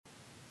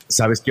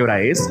¿Sabes qué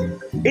hora es?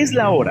 Es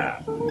la hora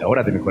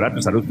de mejorar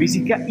tu salud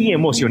física y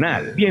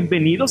emocional.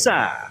 Bienvenidos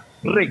a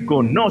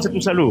Reconoce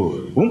tu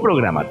Salud, un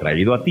programa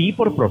traído a ti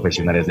por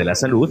profesionales de la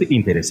salud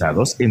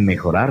interesados en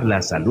mejorar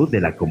la salud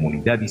de la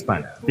comunidad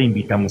hispana. Te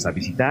invitamos a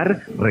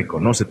visitar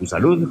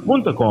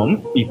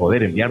reconocetusalud.com y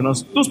poder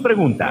enviarnos tus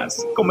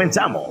preguntas.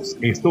 Comenzamos.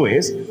 Esto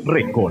es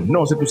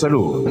Reconoce tu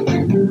Salud.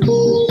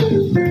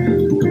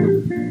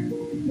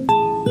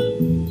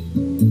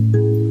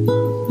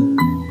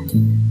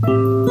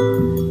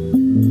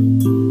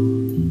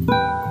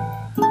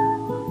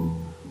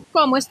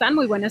 ¿Cómo están?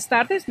 Muy buenas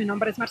tardes. Mi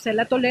nombre es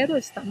Marcela Toledo.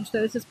 Están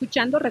ustedes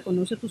escuchando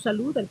Reconoce tu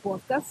Salud, el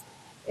podcast.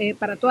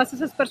 Para todas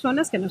esas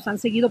personas que nos han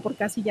seguido por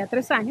casi ya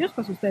 3 años,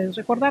 pues ustedes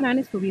recordarán,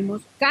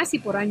 estuvimos casi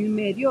por año y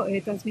medio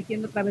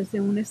transmitiendo a través de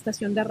una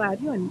estación de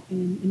radio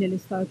en el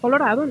estado de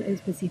Colorado,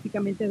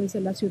 específicamente desde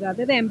la ciudad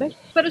de Denver.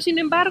 Pero sin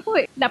embargo,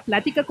 la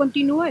plática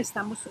continúa.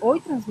 Estamos hoy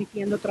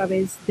transmitiendo a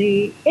través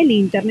del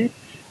internet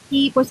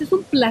y pues es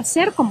un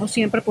placer, como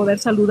siempre, poder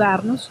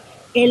saludarnos.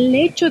 El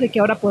hecho de que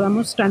ahora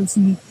podamos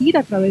transmitir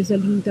a través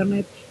del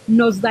internet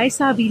nos da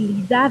esa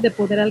habilidad de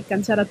poder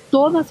alcanzar a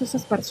todas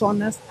esas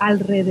personas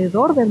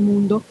alrededor del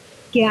mundo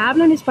que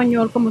hablan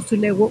español como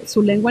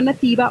su lengua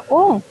nativa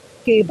o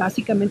que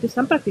básicamente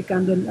están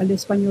practicando el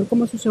español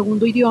como su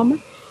segundo idioma.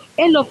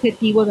 El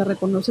objetivo de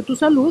Reconoce tu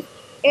Salud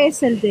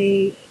es el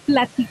de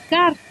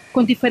platicar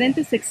con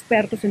diferentes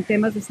expertos en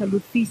temas de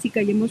salud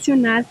física y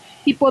emocional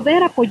y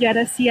poder apoyar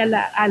así a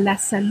la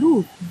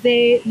salud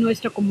de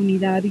nuestra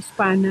comunidad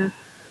hispana,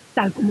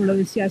 tal como lo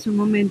decía hace un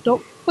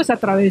momento, pues a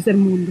través del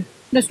mundo.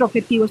 Nuestro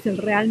objetivo es el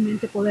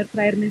realmente poder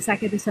traer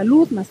mensaje de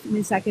salud,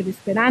 mensaje de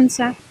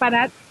esperanza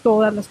para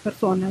todas las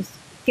personas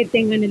que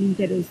tengan el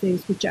interés de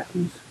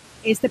escucharnos.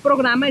 Este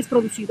programa es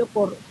producido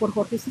por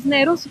Jorge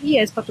Cisneros y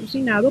es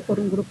patrocinado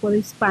por un grupo de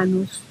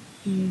hispanos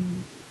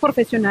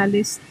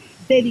profesionales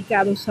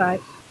dedicados a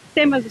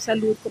temas de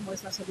salud como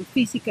es la salud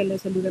física y la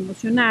salud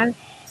emocional,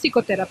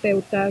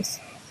 psicoterapeutas,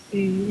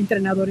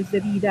 entrenadores de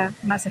vida,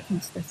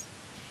 masajistas.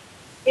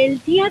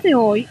 El día de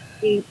hoy,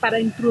 para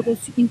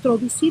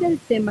introducir el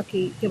tema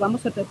que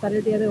vamos a tratar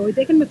el día de hoy,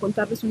 déjenme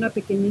contarles una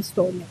pequeña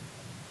historia.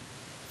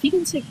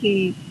 Fíjense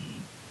que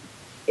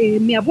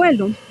mi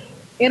abuelo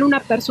era una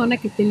persona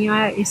que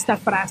tenía esta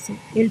frase.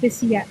 Él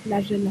decía,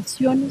 las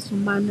relaciones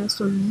humanas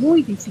son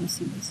muy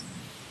difíciles.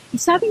 ¿Y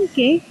saben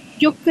qué?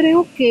 Yo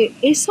creo que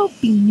esa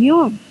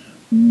opinión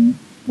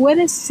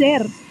puede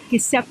ser que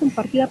sea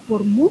compartida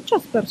por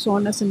muchas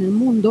personas en el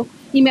mundo,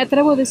 y me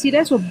atrevo a decir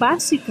eso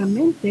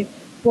básicamente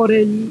por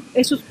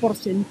esos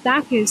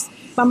porcentajes,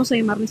 vamos a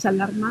llamarles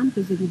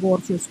alarmantes, de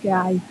divorcios que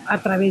hay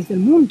a través del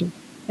mundo.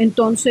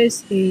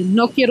 Entonces,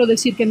 no quiero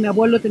decir que mi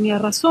abuelo tenía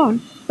razón,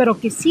 pero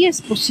que sí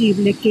es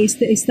posible que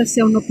esta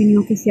sea una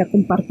opinión que sea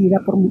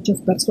compartida por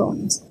muchas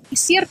personas. Y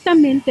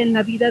ciertamente en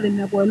la vida de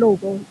mi abuelo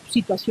hubo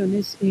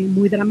situaciones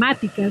muy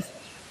dramáticas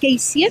que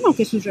hicieron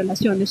que sus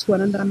relaciones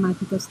fueran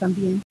dramáticas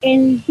también.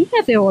 El día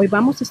de hoy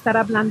vamos a estar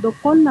hablando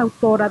con la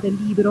autora del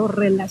libro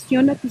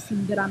Relaciónate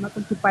sin drama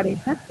con tu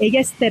pareja. Ella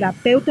es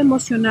terapeuta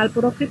emocional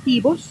por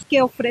objetivos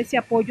que ofrece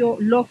apoyo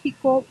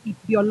lógico y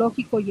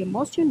biológico y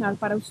emocional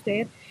para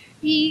usted,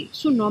 y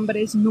su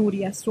nombre es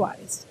Nuria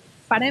Suárez.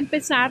 Para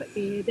empezar,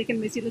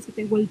 déjenme decirles que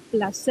tengo el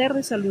placer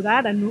de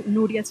saludar a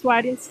Nuria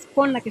Suárez,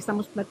 con la que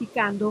estamos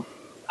platicando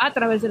a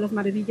través de las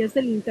maravillas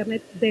del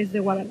internet desde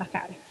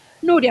Guadalajara.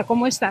 Nuria,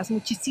 ¿cómo estás?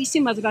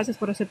 Muchísimas gracias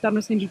por aceptar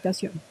nuestra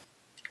invitación.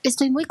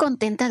 Estoy muy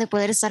contenta de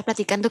poder estar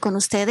platicando con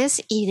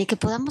ustedes y de que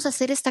podamos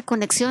hacer esta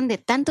conexión de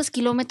tantos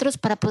kilómetros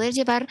para poder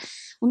llevar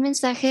un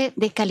mensaje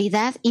de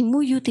calidad y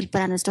muy útil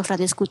para nuestros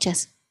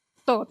radioescuchas.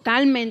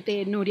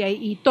 Totalmente, Nuria,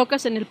 y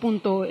tocas en el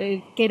punto.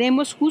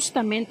 Queremos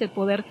justamente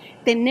poder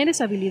tener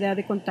esa habilidad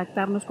de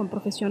contactarnos con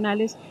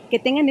profesionales que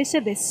tengan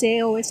ese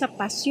deseo, esa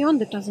pasión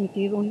de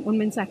transmitir un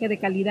mensaje de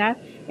calidad.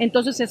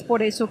 Entonces es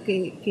por eso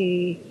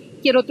que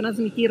quiero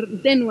transmitir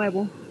de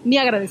nuevo mi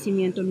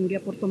agradecimiento, Nuria,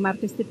 por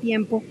tomarte este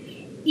tiempo.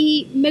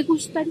 Y me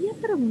gustaría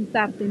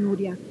preguntarte,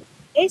 Nuria,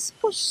 ¿es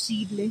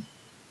posible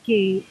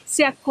que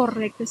sea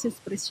correcta esa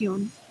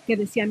expresión que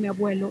decía mi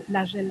abuelo,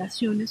 las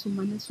relaciones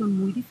humanas son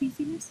muy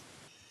difíciles?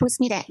 Pues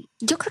mira,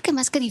 yo creo que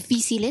más que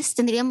difíciles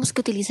tendríamos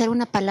que utilizar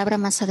una palabra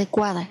más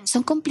adecuada.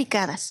 Son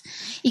complicadas.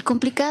 Y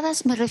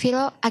complicadas me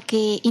refiero a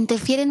que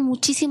interfieren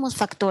muchísimos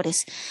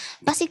factores.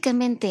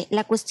 Básicamente,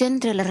 la cuestión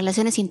entre las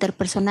relaciones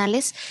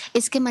interpersonales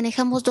es que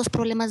manejamos 2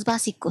 problemas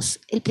básicos.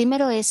 El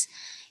primero es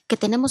que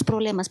tenemos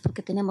problemas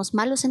porque tenemos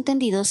malos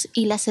entendidos,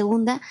 y la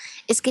segunda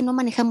es que no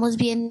manejamos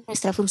bien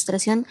nuestra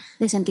frustración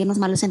de sentirnos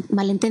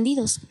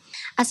malentendidos.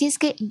 Así es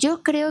que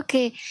yo creo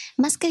que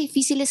más que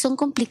difíciles son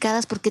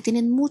complicadas porque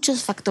tienen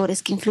muchos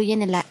factores que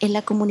influyen en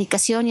la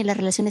comunicación y en las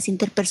relaciones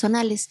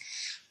interpersonales,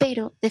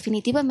 pero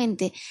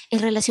definitivamente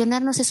el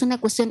relacionarnos es una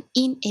cuestión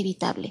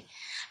inevitable.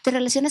 Te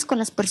relacionas con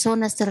las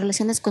personas, te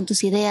relacionas con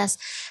tus ideas,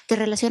 te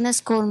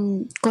relacionas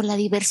con la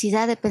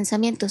diversidad de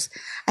pensamientos.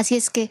 Así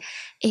es que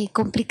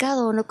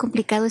complicado o no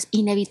complicado, es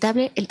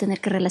inevitable el tener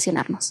que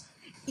relacionarnos.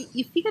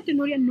 Y fíjate,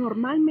 Nuria,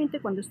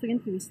 normalmente cuando estoy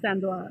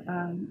entrevistando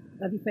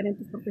a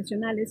diferentes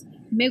profesionales,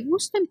 me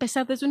gusta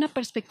empezar desde una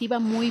perspectiva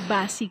muy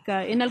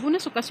básica. En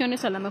algunas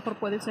ocasiones a lo mejor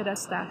puede ser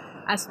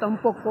hasta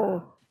un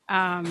poco,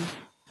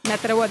 me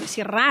atrevo a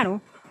decir,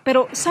 raro,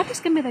 pero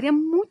sabes que me daría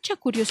mucha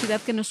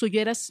curiosidad que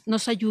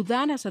nos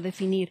ayudaras a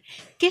definir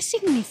qué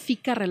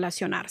significa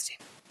relacionarse.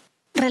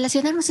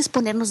 Relacionarnos es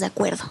ponernos de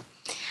acuerdo.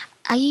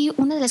 Hay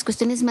una de las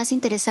cuestiones más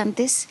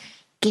interesantes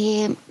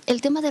que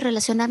el tema de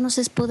relacionarnos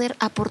es poder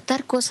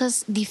aportar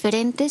cosas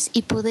diferentes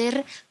y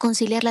poder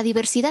conciliar la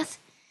diversidad.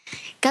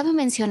 Cabe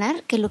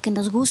mencionar que lo que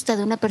nos gusta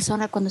de una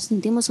persona cuando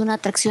sentimos una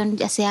atracción,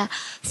 ya sea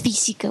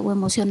física o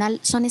emocional,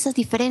 son esas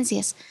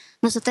diferencias.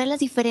 Nos atraen las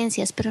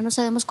diferencias, pero no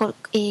sabemos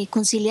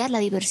conciliar la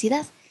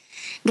diversidad.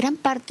 Gran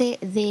parte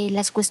de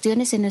las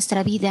cuestiones en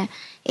nuestra vida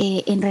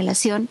en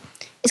relación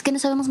es que no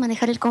sabemos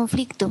manejar el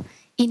conflicto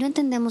y no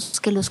entendemos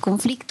que los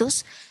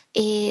conflictos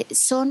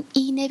son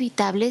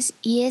inevitables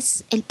y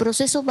es el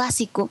proceso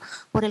básico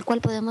por el cual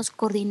podemos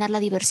coordinar la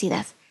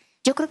diversidad.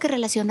 Yo creo que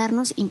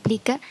relacionarnos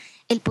implica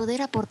el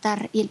poder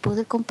aportar y el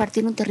poder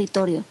compartir un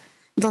territorio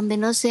donde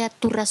no sea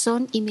tu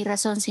razón y mi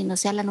razón, sino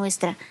sea la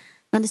nuestra,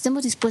 donde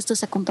estemos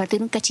dispuestos a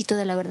compartir un cachito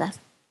de la verdad.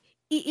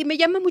 Y me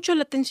llama mucho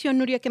la atención,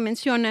 Nuria, que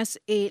mencionas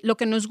lo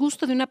que nos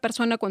gusta de una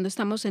persona cuando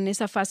estamos en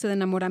esa fase de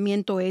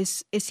enamoramiento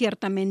es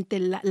ciertamente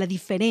la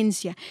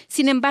diferencia.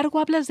 Sin embargo,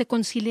 hablas de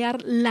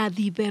conciliar la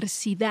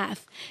diversidad.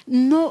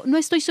 No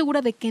estoy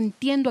segura de que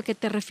entiendo a qué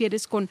te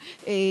refieres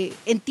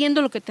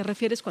entiendo lo que te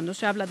refieres cuando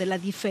se habla de la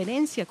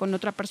diferencia con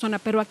otra persona,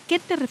 pero ¿a qué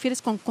te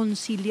refieres con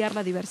conciliar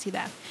la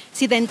diversidad?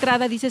 Si de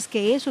entrada dices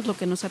que eso es lo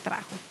que nos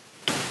atrajo.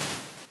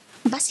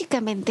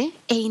 Básicamente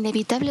e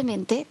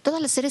inevitablemente,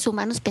 todos los seres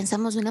humanos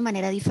pensamos de una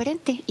manera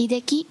diferente y de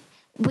aquí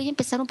voy a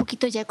empezar un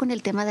poquito ya con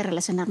el tema de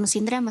relacionarnos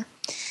sin drama.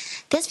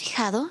 ¿Te has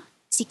fijado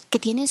que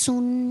tienes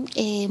un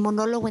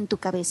monólogo en tu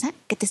cabeza,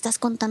 que te estás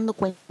contando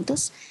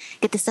cuentos,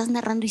 que te estás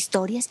narrando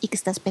historias y que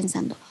estás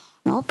pensando,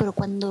 no, pero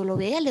cuando lo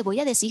vea le voy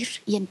a decir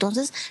y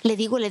entonces le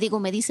digo,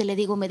 me dice, le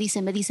digo, me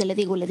dice, le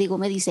digo,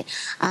 me dice,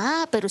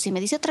 pero si me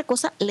dice otra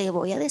cosa, le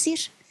voy a decir.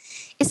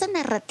 Esa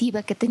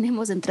narrativa que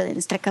tenemos dentro de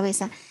nuestra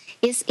cabeza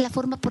es la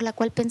forma por la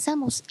cual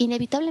pensamos.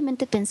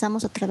 Inevitablemente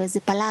pensamos a través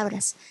de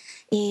palabras,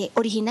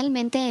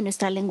 originalmente en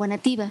nuestra lengua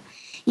nativa.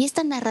 Y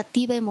esta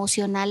narrativa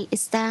emocional,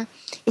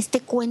 este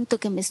cuento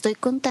que me estoy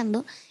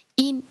contando,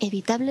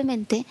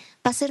 inevitablemente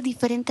va a ser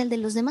diferente al de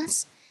los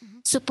demás.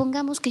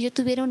 Supongamos que yo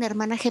tuviera una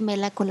hermana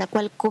gemela con la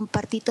cual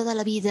compartí toda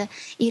la vida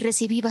y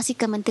recibí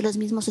básicamente los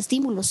mismos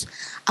estímulos.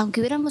 Aunque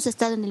hubiéramos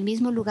estado en el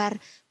mismo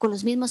lugar, con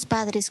los mismos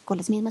padres, con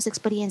las mismas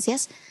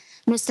experiencias,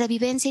 nuestra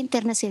vivencia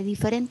interna sería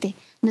diferente,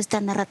 nuestra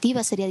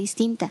narrativa sería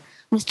distinta,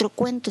 nuestro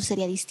cuento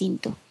sería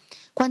distinto.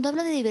 Cuando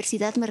hablo de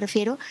diversidad me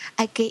refiero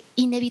a que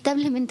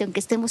inevitablemente,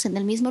 aunque estemos en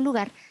el mismo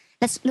lugar,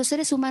 los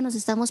seres humanos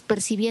estamos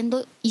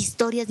percibiendo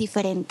historias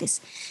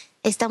diferentes,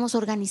 estamos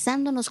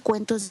organizándonos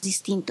cuentos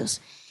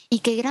distintos y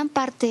que gran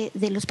parte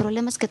de los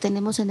problemas que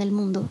tenemos en el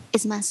mundo,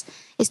 es más,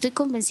 estoy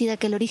convencida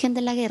que el origen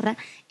de la guerra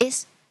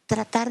es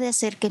tratar de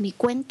hacer que mi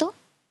cuento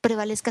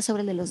prevalezca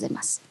sobre el de los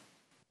demás.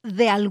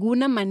 De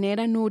alguna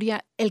manera,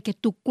 Nuria, el que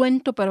tu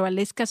cuento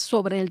prevalezca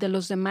sobre el de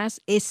los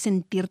demás es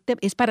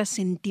para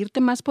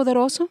sentirte más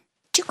poderoso.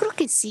 Yo creo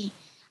que sí.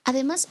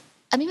 Además,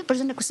 a mí me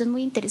parece una cuestión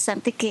muy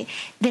interesante que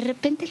de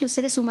repente los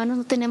seres humanos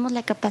no tenemos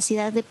la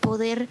capacidad de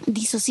poder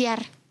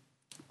disociar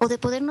o de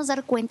podernos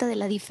dar cuenta de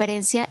la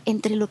diferencia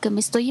entre lo que me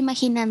estoy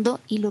imaginando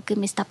y lo que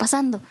me está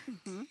pasando.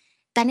 Uh-huh.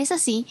 Tan es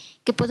así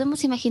que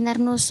podemos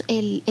imaginarnos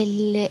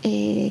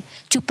el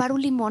chupar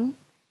un limón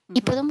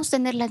y podemos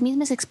tener las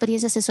mismas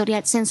experiencias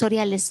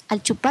sensoriales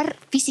al chupar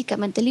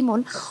físicamente el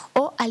limón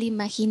o al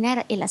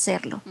imaginar el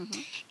hacerlo. Uh-huh.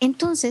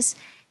 Entonces,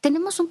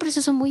 tenemos un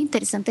proceso muy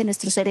interesante en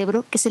nuestro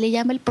cerebro que se le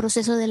llama el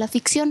proceso de la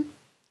ficción.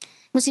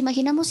 Nos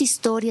imaginamos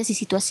historias y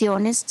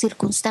situaciones,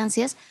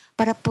 circunstancias,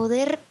 para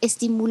poder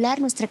estimular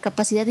nuestra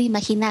capacidad de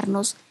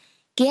imaginarnos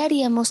qué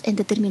haríamos en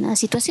determinadas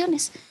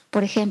situaciones.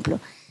 Por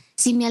ejemplo,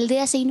 si mi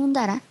aldea se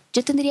inundara,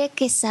 yo tendría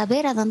que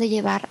saber a dónde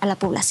llevar a la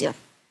población.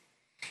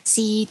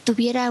 Si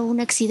tuviera un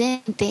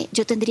accidente,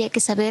 yo tendría que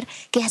saber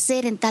qué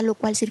hacer en tal o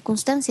cual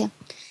circunstancia.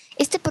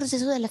 Este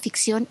proceso de la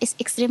ficción es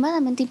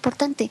extremadamente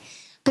importante,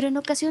 pero en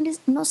ocasiones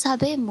no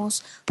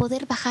sabemos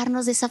poder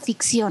bajarnos de esa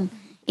ficción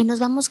y nos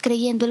vamos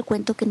creyendo el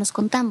cuento que nos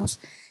contamos,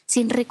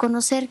 sin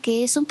reconocer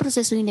que es un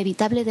proceso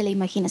inevitable de la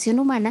imaginación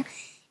humana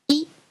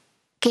y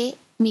que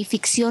mi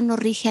ficción no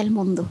rige al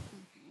mundo.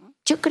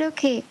 Yo creo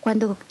que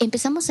cuando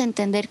empezamos a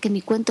entender que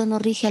mi cuento no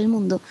rige al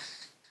mundo,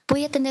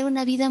 voy a tener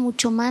una vida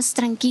mucho más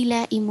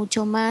tranquila y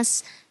mucho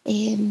más,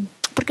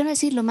 ¿por qué no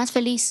decirlo?, más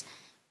feliz,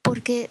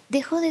 porque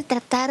dejo de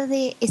tratar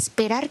de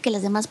esperar que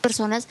las demás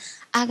personas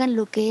hagan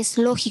lo que es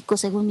lógico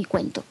según mi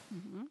cuento.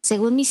 Uh-huh.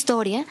 Según mi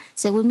historia,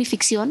 según mi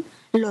ficción,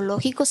 lo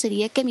lógico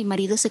sería que mi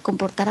marido se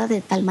comportara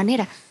de tal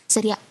manera.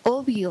 Sería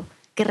obvio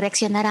que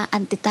reaccionara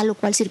ante tal o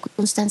cual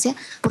circunstancia,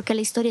 porque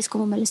la historia es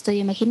como me la estoy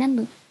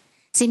imaginando.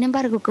 Sin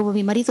embargo, como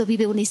mi marido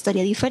vive una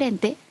historia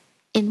diferente,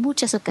 en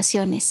muchas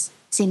ocasiones,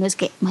 si no es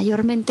que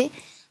mayormente,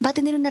 va a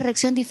tener una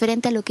reacción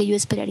diferente a lo que yo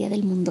esperaría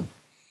del mundo.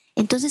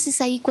 Entonces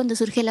es ahí cuando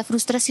surge la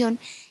frustración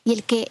y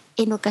el que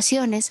en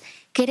ocasiones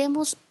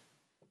queremos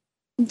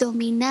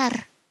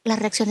dominar las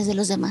reacciones de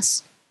los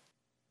demás.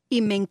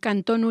 Y me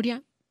encantó,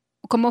 Nuria,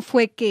 cómo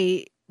fue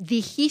que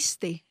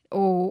dijiste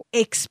o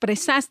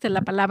expresaste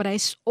la palabra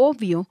es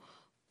obvio,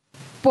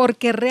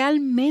 porque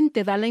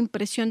realmente da la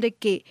impresión de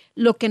que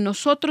lo que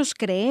nosotros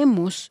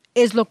creemos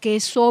es lo que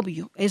es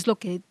obvio, es lo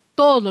que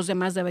todos los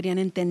demás deberían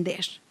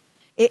entender.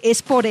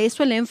 ¿Es por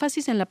eso el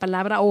énfasis en la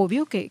palabra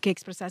obvio que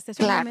expresaste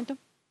hace un momento?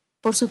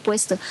 Por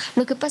supuesto.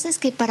 Lo que pasa es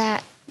que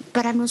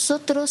para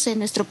nosotros, en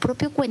nuestro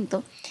propio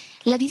cuento,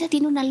 la vida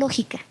tiene una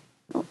lógica,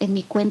 ¿no? En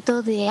mi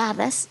cuento de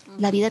hadas,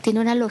 la vida tiene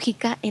una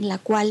lógica en la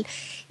cual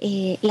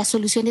las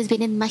soluciones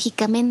vienen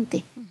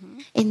mágicamente.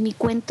 En mi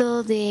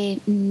cuento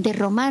de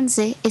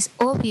romance es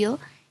obvio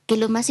que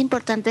lo más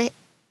importante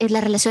es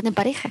la relación en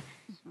pareja.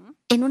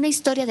 En una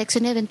historia de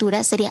acción y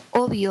aventura sería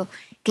obvio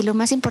que lo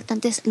más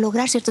importante es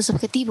lograr ciertos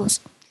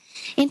objetivos.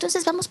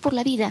 Entonces vamos por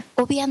la vida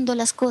obviando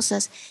las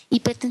cosas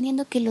y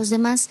pretendiendo que los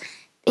demás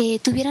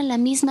tuvieran la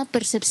misma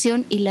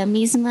percepción y la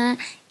misma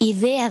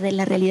idea de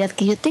la realidad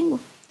que yo tengo.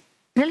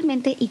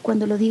 Realmente, y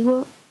cuando lo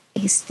digo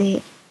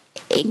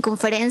en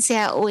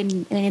conferencia o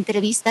en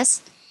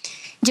entrevistas,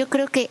 yo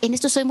creo que en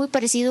esto soy muy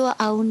parecido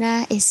a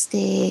una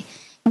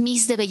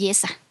Miss de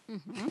belleza.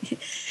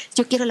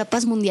 Yo quiero la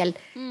paz mundial.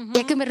 ¿Y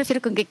a qué me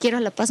refiero con que quiero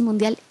la paz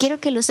mundial? Quiero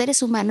que los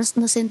seres humanos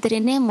nos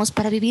entrenemos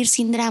para vivir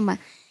sin drama.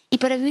 Y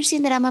para vivir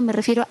sin drama me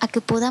refiero a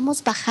que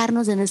podamos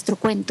bajarnos de nuestro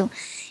cuento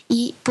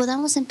y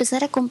podamos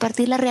empezar a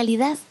compartir la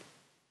realidad.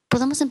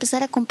 Podamos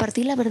empezar a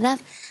compartir la verdad.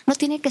 No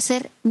tiene que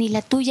ser ni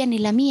la tuya ni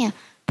la mía.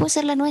 Puede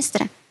ser la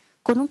nuestra,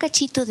 con un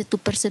cachito de tu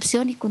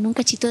percepción y con un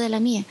cachito de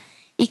la mía.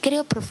 Y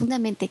creo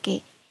profundamente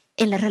que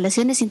en las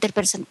relaciones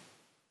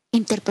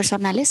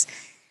interpersonales,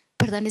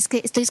 perdón, es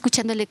que estoy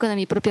escuchando el eco de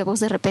mi propia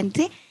voz de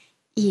repente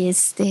y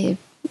es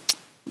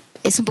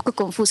un poco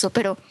confuso,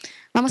 pero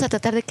vamos a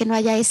tratar de que no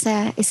haya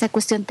esa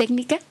cuestión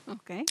técnica.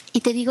 Okay.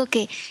 Y te digo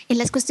que en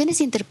las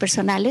cuestiones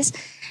interpersonales,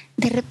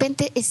 de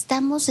repente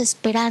estamos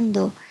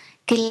esperando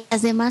que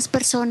las demás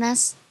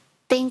personas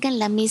tengan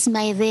la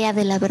misma idea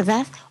de la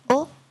verdad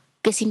o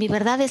que si mi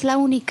verdad es la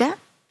única,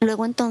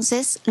 luego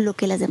entonces lo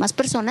que las demás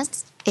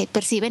personas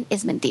perciben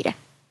es mentira.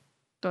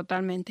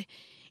 Totalmente.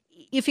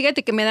 Y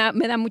fíjate que me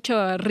da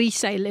mucha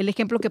risa el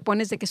ejemplo que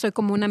pones de que soy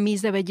como una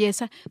Miss de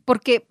belleza,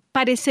 porque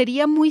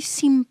parecería muy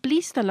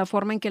simplista la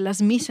forma en que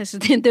las misses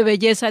de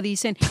belleza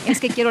dicen,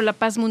 es que quiero la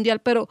paz mundial,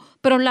 pero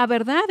la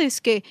verdad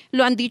es que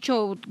lo han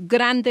dicho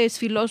grandes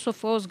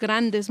filósofos,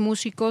 grandes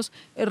músicos,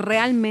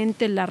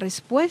 realmente la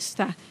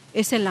respuesta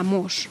es el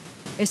amor,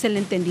 es el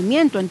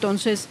entendimiento.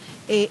 Entonces,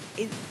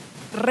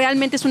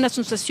 realmente es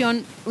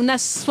una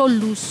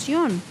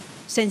solución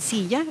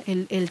sencilla,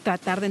 el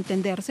tratar de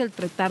entenderse, el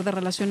tratar de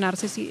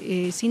relacionarse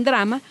sin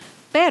drama,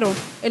 pero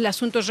el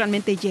asunto es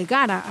realmente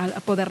llegar a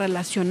poder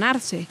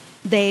relacionarse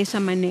de esa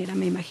manera,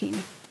 me imagino.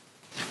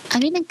 A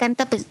mí me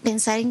encanta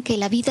pensar en que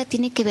la vida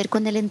tiene que ver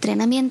con el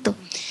entrenamiento.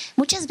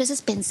 Muchas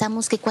veces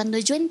pensamos que cuando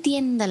yo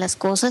entienda las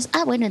cosas,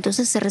 bueno,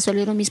 entonces se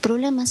resolvieron mis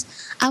problemas.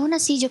 Aún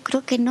así, yo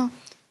creo que no.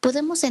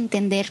 Podemos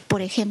entender,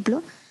 por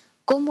ejemplo,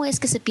 cómo es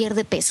que se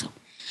pierde peso.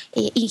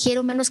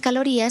 Ingiero menos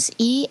calorías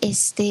y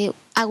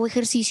hago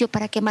ejercicio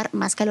para quemar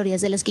más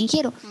calorías de las que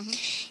ingiero.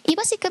 Y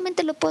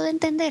básicamente lo puedo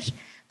entender.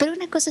 Pero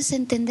una cosa es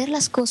entender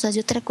las cosas y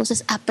otra cosa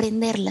es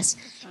aprenderlas.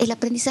 El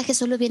aprendizaje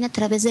solo viene a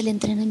través del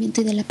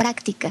entrenamiento y de la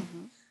práctica.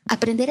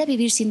 Aprender a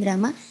vivir sin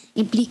drama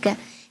implica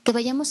que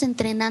vayamos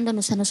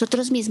entrenándonos a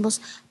nosotros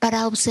mismos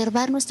para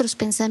observar nuestros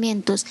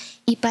pensamientos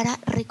y para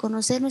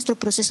reconocer nuestro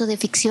proceso de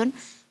ficción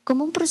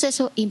como un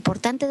proceso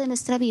importante de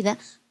nuestra vida,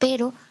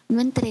 pero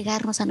no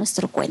entregarnos a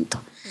nuestro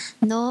cuento,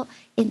 no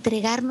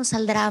entregarnos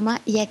al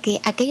drama y a que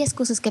aquellas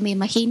cosas que me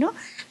imagino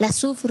las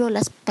sufro,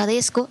 las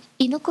padezco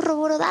y no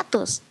corroboro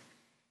datos.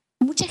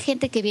 Mucha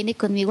gente que viene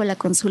conmigo a la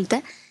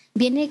consulta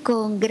viene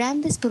con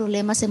grandes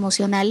problemas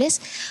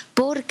emocionales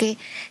porque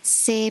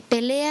se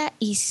pelea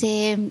y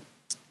se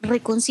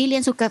reconcilia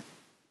en su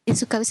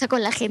cabeza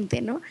con la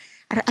gente, ¿no?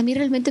 A mí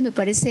realmente me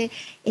parece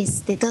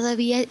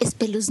todavía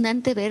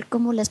espeluznante ver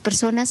cómo las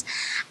personas,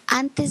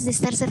 antes de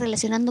estarse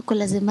relacionando con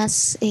las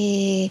demás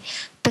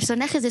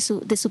personajes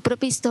de su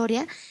propia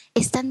historia,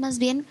 están más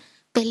bien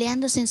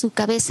peleándose en su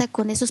cabeza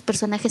con esos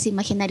personajes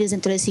imaginarios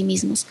dentro de sí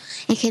mismos.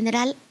 En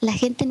general, la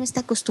gente no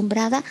está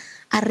acostumbrada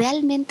a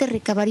realmente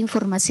recabar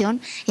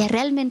información y a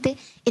realmente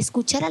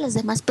escuchar a las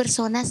demás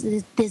personas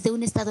desde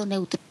un estado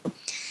neutro,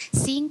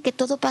 sin que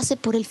todo pase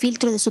por el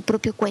filtro de su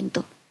propio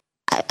cuento.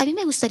 A mí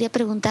me gustaría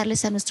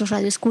preguntarles a nuestros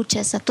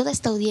radioescuchas, a toda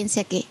esta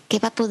audiencia que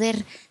va a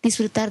poder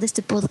disfrutar de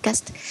este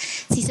podcast,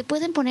 si se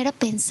pueden poner a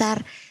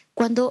pensar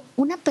cuando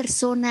una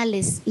persona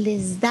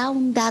les da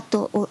un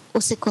dato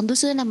o se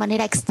conduce de una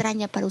manera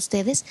extraña para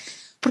ustedes,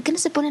 ¿por qué no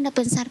se ponen a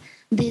pensar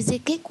desde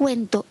qué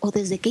cuento o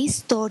desde qué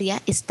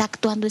historia está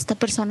actuando esta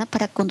persona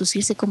para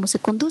conducirse como se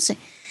conduce?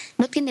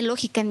 No tiene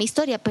lógica en mi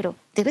historia, pero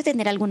debe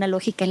tener alguna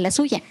lógica en la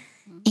suya.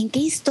 ¿En qué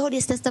historia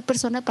está esta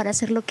persona para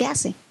hacer lo que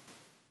hace?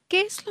 ¿Qué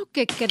es lo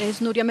que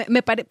crees, Nuria?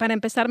 Para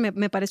empezar,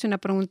 me parece una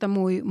pregunta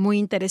muy, muy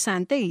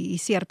interesante y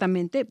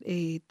ciertamente,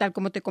 tal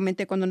como te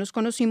comenté cuando nos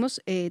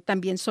conocimos,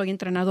 también soy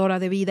entrenadora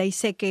de vida y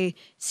sé que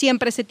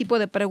siempre ese tipo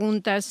de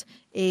preguntas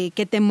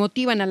que te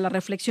motivan a la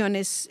reflexión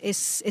es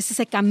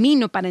ese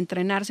camino para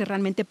entrenarse,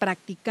 realmente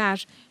practicar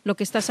lo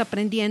que estás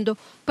aprendiendo.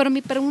 Pero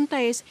mi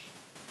pregunta es,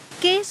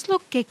 ¿qué es lo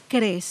que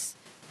crees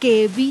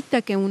que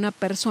evita que una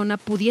persona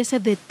pudiese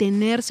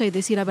detenerse y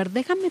decir, a ver,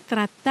 déjame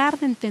tratar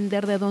de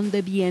entender de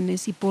dónde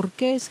vienes y por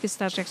qué es que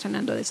estás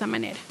reaccionando de esa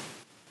manera?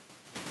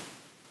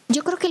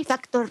 Yo creo que el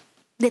factor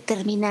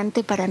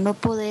determinante para no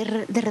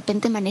poder de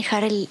repente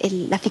manejar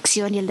la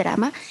ficción y el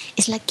drama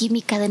es la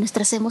química de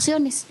nuestras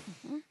emociones.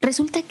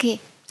 Resulta que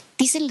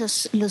dicen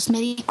los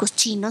médicos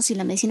chinos, y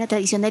la medicina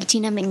tradicional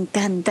china me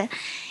encanta,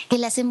 que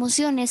las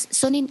emociones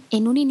son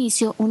en un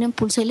inicio un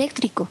impulso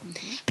eléctrico.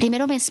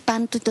 Primero me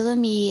espanto y todo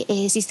mi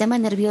sistema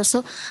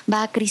nervioso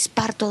va a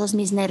crispar todos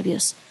mis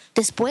nervios.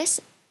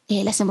 Después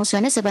las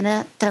emociones se van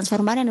a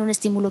transformar en un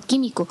estímulo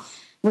químico.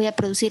 Voy a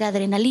producir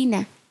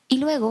adrenalina y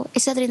luego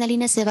esa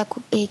adrenalina se va a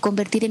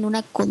convertir en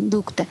una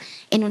conducta,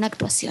 en una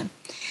actuación.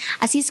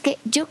 Así es que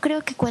yo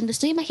creo que cuando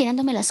estoy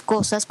imaginándome las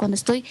cosas, cuando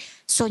estoy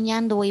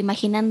soñando o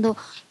imaginando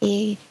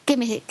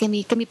que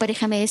mi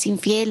pareja me es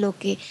infiel o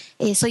que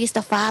soy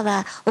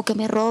estafada o que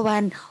me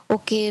roban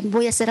o que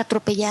voy a ser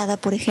atropellada,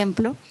 por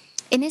ejemplo,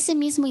 en ese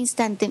mismo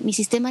instante mi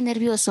sistema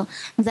nervioso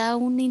da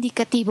un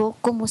indicativo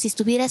como si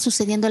estuviera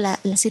sucediendo la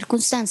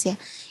circunstancia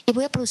y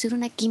voy a producir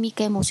una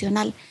química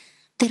emocional.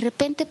 De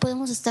repente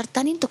podemos estar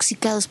tan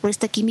intoxicados por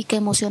esta química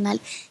emocional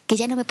que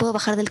ya no me puedo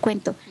bajar del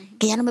cuento,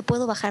 que ya no me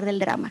puedo bajar del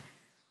drama.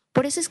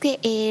 Por eso es que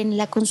en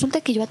la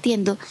consulta que yo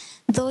atiendo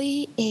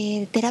doy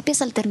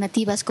terapias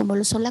alternativas como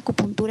lo son la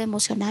acupuntura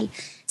emocional,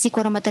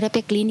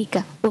 psicoaromaterapia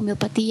clínica,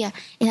 homeopatía,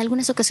 en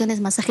algunas ocasiones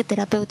masaje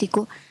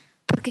terapéutico,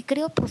 porque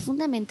creo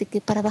profundamente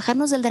que para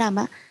bajarnos del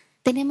drama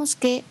tenemos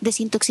que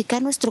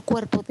desintoxicar nuestro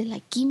cuerpo de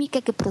la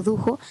química que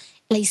produjo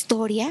la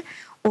historia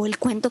o el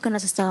cuento que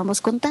nos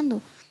estábamos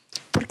contando.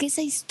 Porque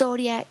esa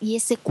historia y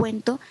ese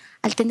cuento,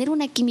 al tener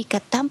una química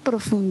tan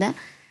profunda,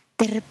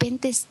 de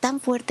repente es tan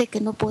fuerte que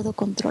no puedo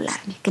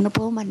controlarme, que no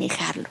puedo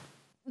manejarlo.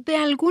 De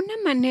alguna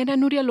manera,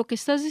 Nuria, lo que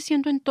estás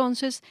diciendo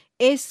entonces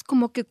es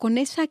como que con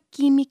esa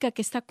química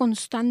que está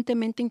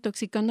constantemente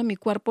intoxicando mi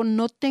cuerpo,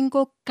 no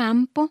tengo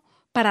campo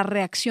para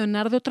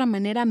reaccionar de otra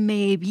manera,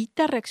 ¿me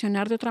evita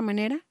reaccionar de otra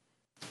manera?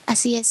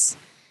 Así es.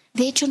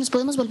 De hecho, nos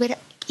podemos volver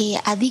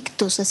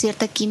adictos a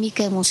cierta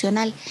química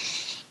emocional.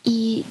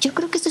 Y yo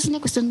creo que esta es una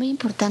cuestión muy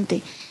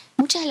importante.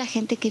 Mucha de la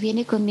gente que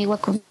viene conmigo a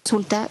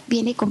consulta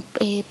viene con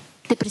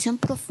depresión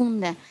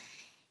profunda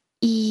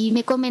y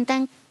me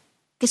comentan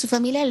que su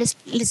familia les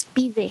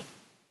pide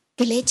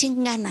que le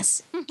echen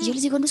ganas. Y yo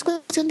les digo, no es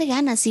cuestión de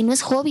ganas y no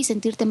es hobby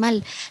sentirte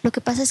mal. Lo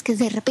que pasa es que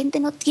de repente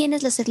no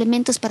tienes los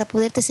elementos para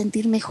poderte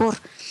sentir mejor.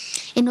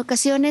 En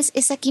ocasiones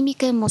esa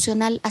química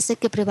emocional hace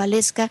que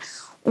prevalezca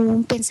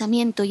un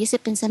pensamiento y ese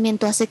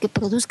pensamiento hace que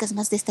produzcas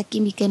más de esta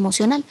química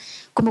emocional,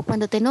 como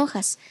cuando te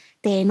enojas,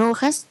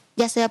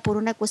 ya sea por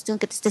una cuestión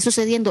que te esté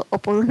sucediendo o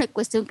por una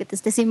cuestión que te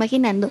estés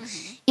imaginando,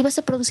 y vas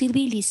a producir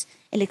bilis.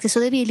 El exceso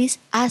de bilis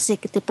hace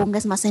que te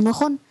pongas más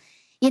enojón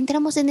y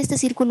entramos en este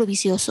círculo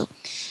vicioso.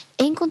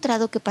 He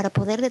encontrado que para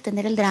poder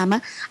detener el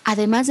drama,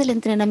 además del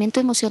entrenamiento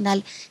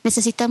emocional,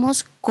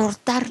 necesitamos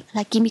cortar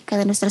la química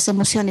de nuestras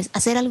emociones,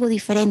 hacer algo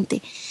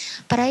diferente.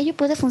 Para ello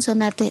puede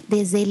funcionarte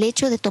desde el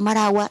hecho de tomar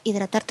agua,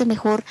 hidratarte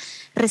mejor,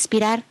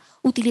 respirar,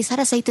 utilizar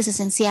aceites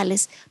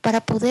esenciales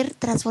para poder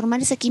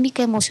transformar esa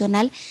química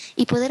emocional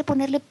y poder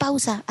ponerle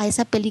pausa a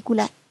esa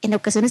película, en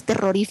ocasiones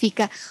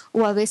terrorífica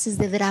o a veces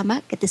de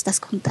drama que te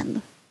estás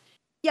contando.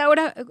 Y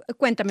ahora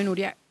cuéntame,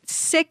 Nuria,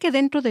 sé que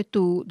dentro de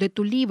tu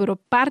libro,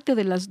 parte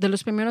de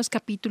los primeros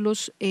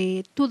capítulos,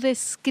 tú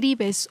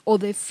describes o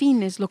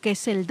defines lo que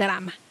es el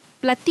drama.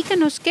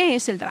 Platícanos qué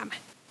es el drama.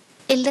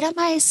 El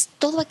drama es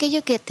todo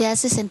aquello que te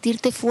hace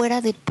sentirte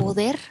fuera de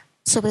poder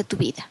sobre tu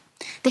vida.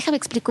 Déjame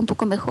explicar un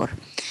poco mejor.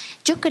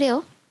 Yo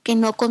creo que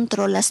no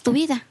controlas tu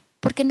vida,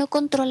 porque no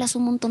controlas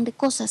un montón de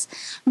cosas.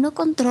 No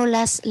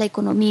controlas la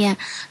economía,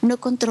 no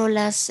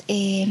controlas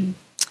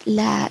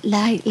la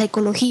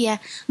ecología,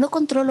 no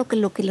controlo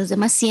lo que los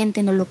demás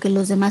sienten o lo que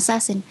los demás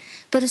hacen,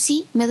 pero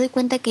sí me doy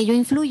cuenta que yo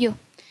influyo.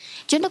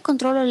 Yo no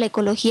controlo la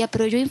ecología,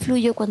 pero yo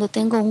influyo cuando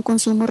tengo un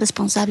consumo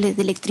responsable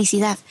de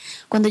electricidad,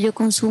 cuando yo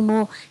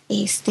consumo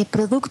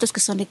productos que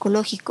son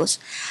ecológicos.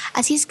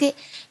 Así es que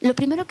lo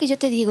primero que yo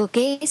te digo,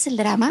 ¿qué es el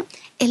drama?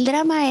 El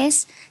drama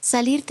es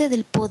salirte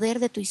del poder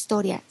de tu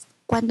historia,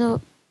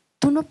 cuando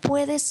tú no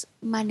puedes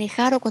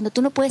manejar o cuando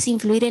tú no puedes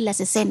influir en las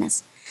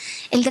escenas.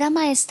 El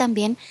drama es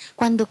también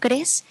cuando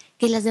crees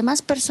que las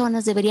demás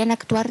personas deberían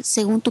actuar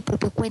según tu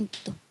propio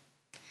cuento.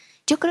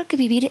 Yo creo que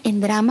vivir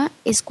en drama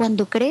es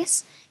cuando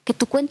crees que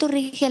tu cuento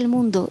rige al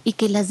mundo y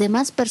que las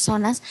demás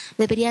personas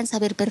deberían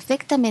saber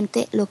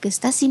perfectamente lo que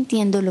estás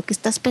sintiendo, lo que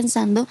estás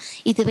pensando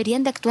y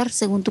deberían de actuar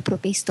según tu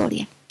propia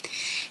historia.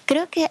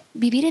 Creo que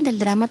vivir en el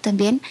drama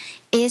también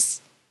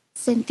es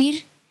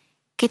sentir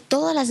que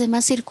todas las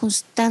demás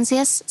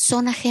circunstancias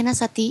son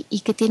ajenas a ti y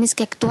que tienes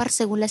que actuar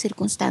según las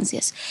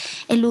circunstancias.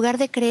 En lugar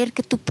de creer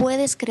que tú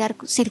puedes crear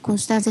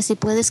circunstancias y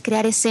puedes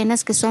crear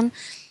escenas que son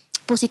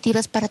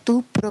positivas para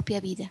tu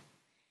propia vida.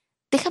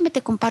 Déjame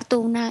te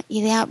comparto una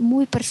idea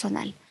muy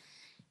personal.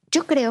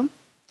 Yo creo,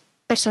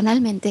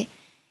 personalmente,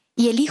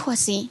 y elijo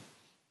así,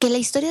 que la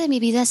historia de mi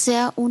vida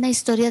sea una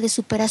historia de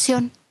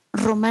superación,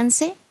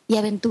 romance y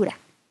aventura.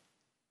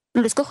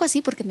 Lo escojo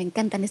así porque me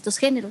encantan estos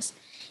géneros.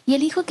 Y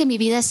elijo que mi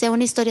vida sea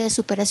una historia de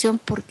superación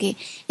porque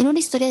en una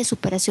historia de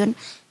superación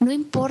no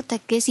importa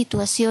qué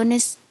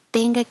situaciones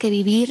tenga que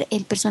vivir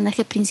el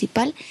personaje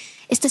principal,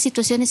 estas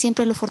situaciones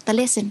siempre lo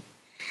fortalecen.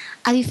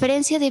 A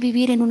diferencia de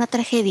vivir en una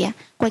tragedia,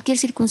 cualquier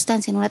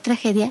circunstancia en una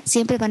tragedia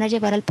siempre van a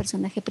llevar al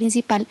personaje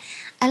principal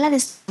a la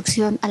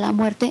destrucción, a la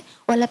muerte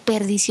o a la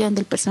perdición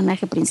del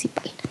personaje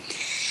principal.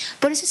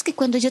 Por eso es que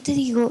cuando yo te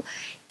digo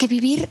que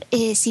vivir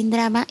sin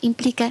drama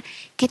implica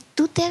que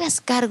tú te hagas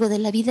cargo de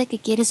la vida que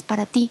quieres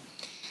para ti.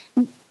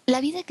 La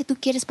vida que tú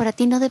quieres para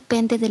ti no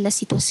depende de las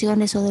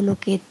situaciones o de lo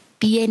que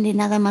viene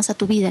nada más a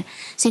tu vida,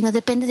 sino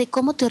depende de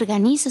cómo te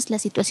organizas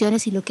las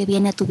situaciones y lo que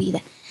viene a tu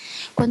vida.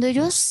 Cuando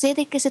yo sé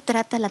de qué se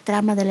trata la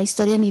trama de la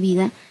historia de mi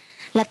vida,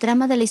 la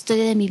trama de la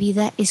historia de mi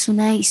vida es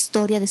una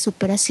historia de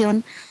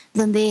superación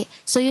donde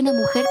soy una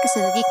mujer que se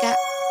dedica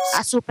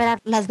a superar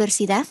la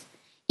adversidad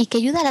y que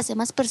ayuda a las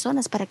demás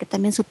personas para que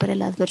también supere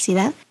la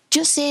adversidad.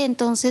 Yo sé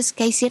entonces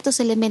que hay ciertos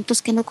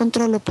elementos que no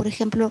controlo, por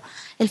ejemplo,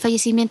 el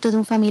fallecimiento de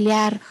un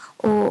familiar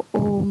o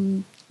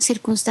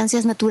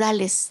circunstancias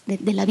naturales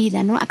de la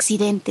vida, ¿no?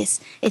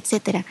 Accidentes,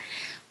 etcétera.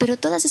 Pero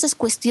todas esas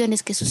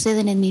cuestiones que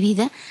suceden en mi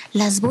vida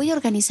las voy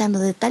organizando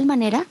de tal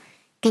manera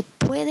que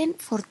pueden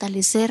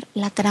fortalecer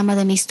la trama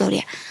de mi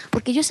historia.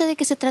 Porque yo sé de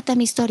qué se trata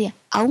mi historia,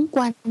 aun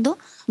cuando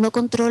no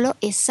controlo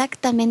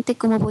exactamente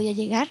cómo voy a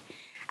llegar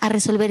a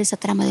resolver esa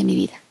trama de mi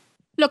vida.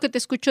 Lo que te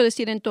escucho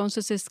decir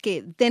entonces es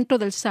que dentro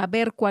del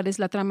saber cuál es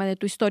la trama de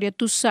tu historia,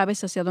 tú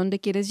sabes hacia dónde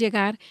quieres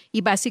llegar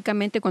y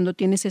básicamente cuando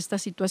tienes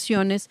estas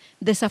situaciones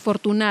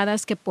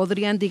desafortunadas que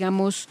podrían,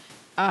 digamos,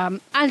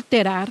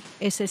 alterar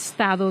ese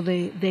estado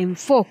de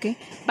enfoque,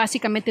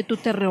 básicamente tú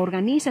te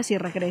reorganizas y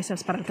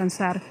regresas para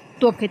alcanzar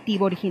tu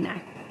objetivo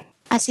original.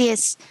 Así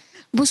es.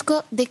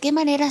 Busco de qué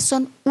manera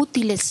son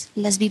útiles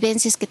las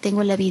vivencias que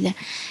tengo en la vida.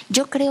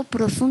 Yo creo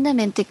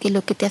profundamente que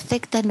lo que te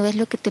afecta no es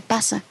lo que te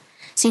pasa,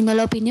 sino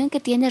la opinión que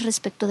tienes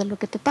respecto de lo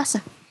que te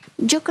pasa.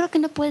 Yo creo que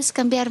no puedes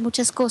cambiar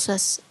muchas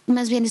cosas,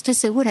 más bien estoy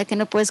segura que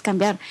no puedes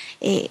cambiar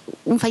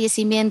un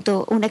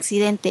fallecimiento, un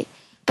accidente,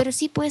 pero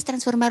sí puedes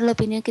transformar la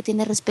opinión que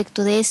tienes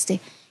respecto de este.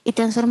 Y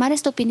transformar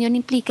esta opinión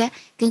implica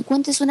que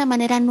encuentres una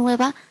manera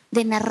nueva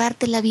de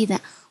narrarte la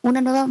vida,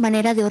 una nueva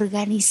manera de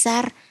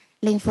organizar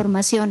la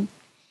información.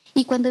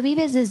 Y cuando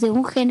vives desde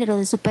un género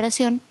de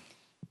superación,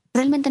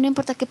 realmente no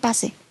importa qué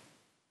pase,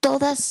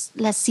 todas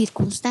las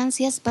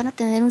circunstancias van a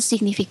tener un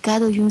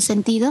significado y un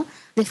sentido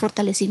de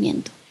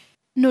fortalecimiento.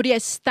 Nuria,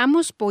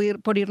 estamos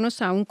por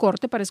irnos a un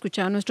corte para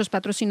escuchar a nuestros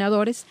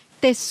patrocinadores.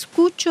 Te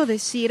escucho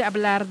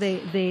hablar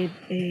de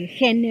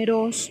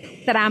géneros,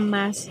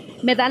 tramas.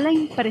 Me da la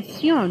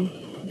impresión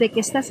de que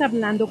estás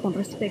hablando con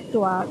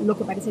respecto a lo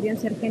que parecerían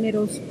ser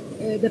géneros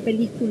de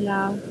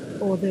película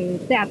o de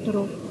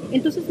teatro.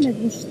 Entonces me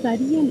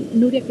gustaría,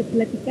 Nuria, que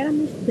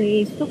platicáramos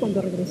de esto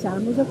cuando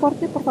regresáramos de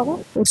corte, por favor.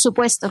 Por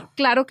supuesto.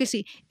 Claro que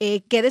sí.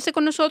 Quédese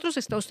con nosotros,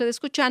 está usted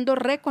escuchando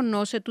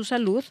Reconoce tu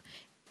Salud.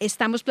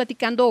 Estamos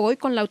platicando hoy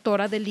con la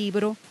autora del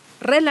libro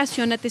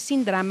Relaciónate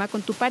sin drama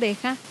con tu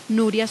pareja,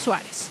 Nuria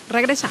Suárez.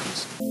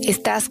 Regresamos.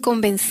 ¿Estás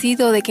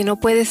convencido de que no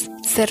puedes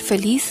ser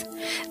feliz?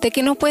 ¿De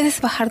que no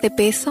puedes bajar de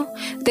peso?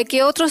 ¿De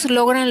que otros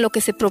logran lo que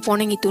se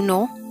proponen y tú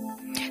no?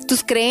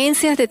 Tus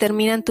creencias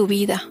determinan tu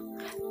vida.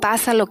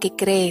 Pasa lo que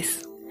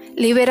crees.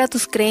 Libera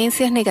tus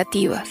creencias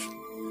negativas.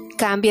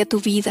 Cambia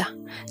tu vida.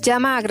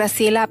 Llama a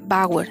Graciela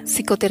Bauer,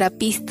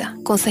 psicoterapista,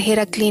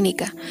 consejera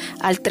clínica,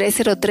 al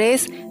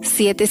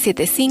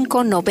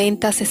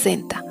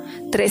 303-775-9060.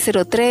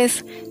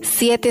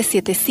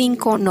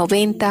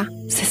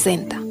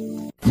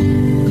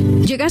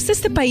 303-775-9060. Llegaste a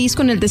este país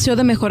con el deseo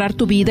de mejorar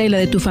tu vida y la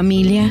de tu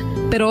familia,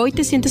 pero hoy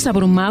te sientes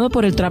abrumado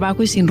por el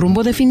trabajo y sin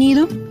rumbo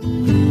definido.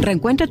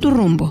 Reencuentra tu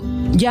rumbo.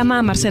 Llama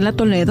a Marcela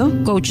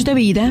Toledo, coach de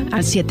vida,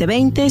 al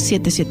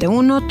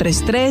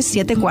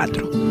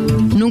 720-771-3374.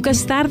 Nunca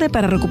es tarde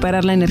para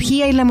recuperar la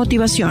energía y la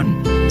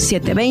motivación.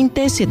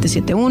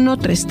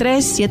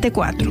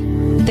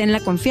 720-771-3374. Ten la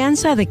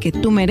confianza de que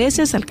tú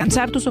mereces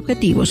alcanzar tus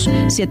objetivos.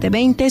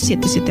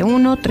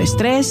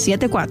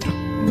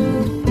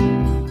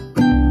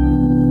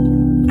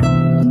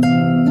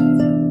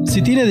 720-771-3374.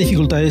 Si tiene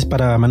dificultades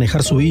para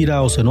manejar su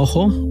ira o su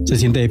enojo, se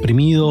siente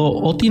deprimido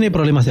o tiene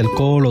problemas de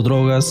alcohol o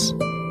drogas,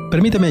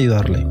 permíteme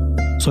ayudarle.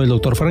 Soy el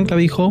Dr. Frank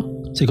Clavijo,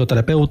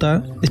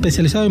 psicoterapeuta,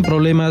 especializado en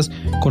problemas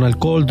con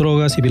alcohol,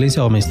 drogas y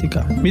violencia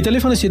doméstica. Mi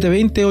teléfono es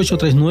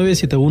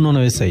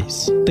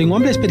 720-839-7196. Tengo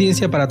amplia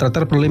experiencia para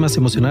tratar problemas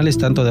emocionales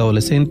tanto de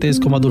adolescentes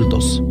como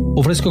adultos.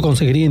 Ofrezco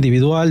consejería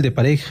individual, de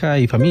pareja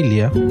y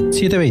familia.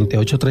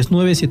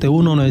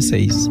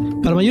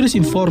 720-839-7196. Para mayores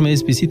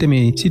informes, visite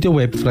mi sitio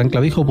web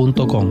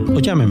franclavijo.com o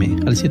llámeme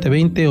al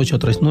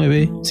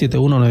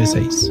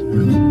 720-839-7196.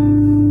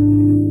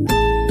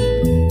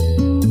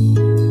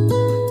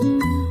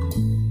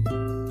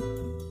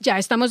 Ya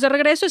estamos de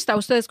regreso, está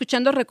usted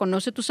escuchando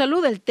Reconoce tu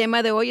Salud. El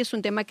tema de hoy es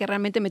un tema que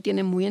realmente me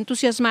tiene muy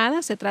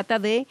entusiasmada. Se trata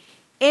de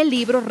el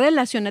libro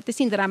Relaciónate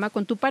sin drama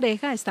con tu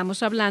pareja.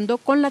 Estamos hablando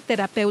con la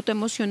terapeuta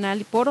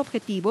emocional por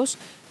objetivos,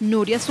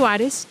 Nuria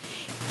Suárez.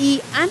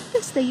 Y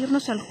antes de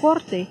irnos al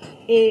corte,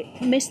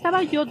 me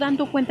estaba yo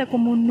dando cuenta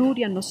cómo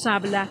Nuria nos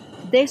habla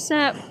de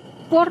esa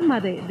forma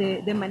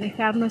de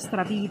manejar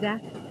nuestra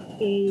vida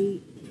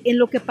en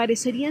lo que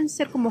parecerían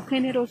ser como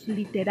géneros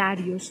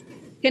literarios,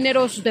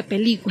 géneros de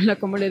película,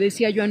 como le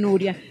decía yo a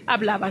Nuria.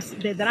 Hablabas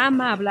de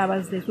drama,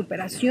 hablabas de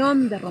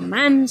superación, de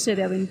romance,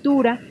 de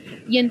aventura.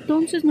 Y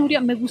entonces,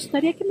 Nuria, me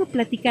gustaría que me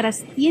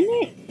platicaras,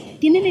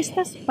 ¿tienen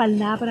estas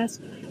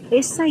palabras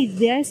esa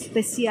idea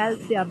especial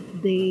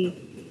de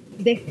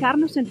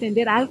dejarnos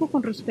entender algo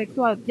con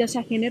respecto a ya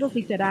sea géneros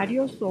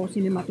literarios o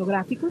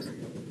cinematográficos?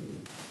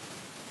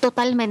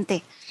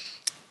 Totalmente.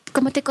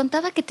 Como te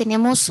contaba que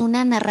tenemos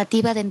una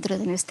narrativa dentro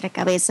de nuestra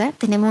cabeza,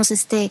 tenemos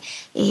este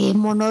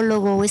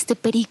monólogo, este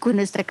perico en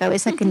nuestra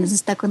cabeza que nos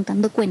está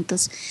contando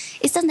cuentos.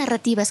 Estas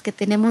narrativas que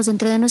tenemos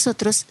dentro de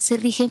nosotros se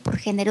rigen por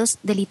géneros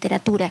de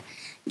literatura.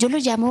 Yo lo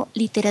llamo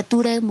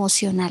literatura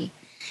emocional.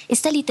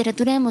 Esta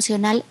literatura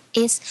emocional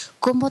es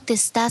cómo te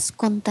estás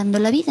contando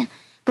la vida,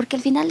 porque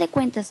al final de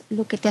cuentas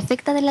lo que te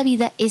afecta de la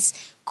vida es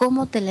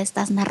cómo te la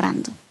estás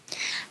narrando.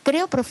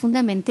 Creo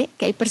profundamente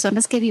que hay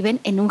personas que viven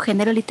en un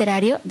género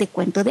literario de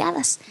cuento de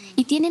hadas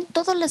y tienen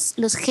todos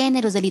los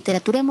géneros de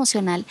literatura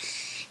emocional,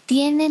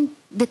 tienen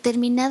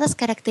determinadas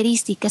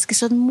características que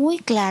son muy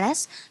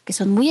claras, que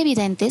son muy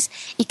evidentes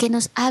y que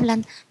nos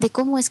hablan de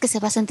cómo es que se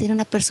va a sentir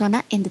una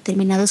persona en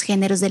determinados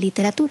géneros de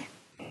literatura.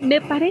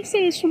 Me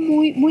parece eso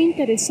muy, muy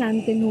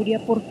interesante,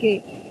 Nuria,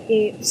 porque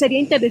sería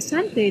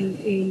interesante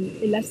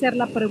el hacer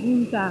la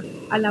pregunta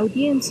a la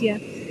audiencia,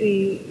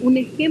 un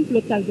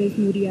ejemplo tal vez,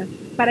 Nuria,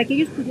 para que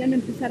ellos pudieran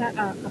empezar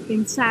a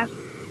pensar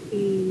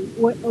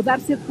o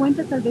darse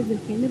cuenta tal vez del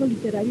género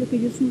literario que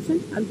ellos usan,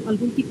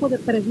 algún tipo de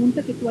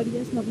pregunta que tú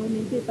harías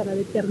normalmente para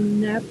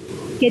determinar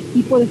qué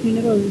tipo de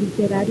género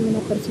literario una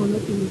persona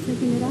utiliza en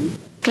general.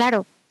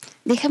 Claro,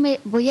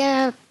 voy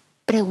a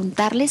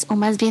preguntarles, o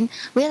más bien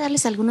voy a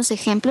darles algunos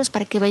ejemplos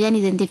para que vayan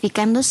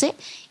identificándose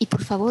y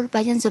por favor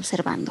váyanse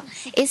observando.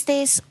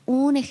 Este es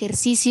un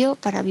ejercicio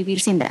para vivir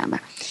sin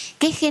drama.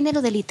 ¿Qué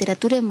género de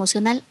literatura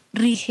emocional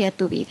rige a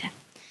tu vida?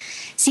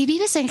 Si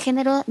vives en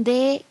género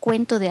de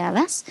cuento de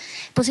hadas,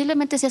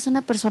 posiblemente seas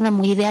una persona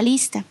muy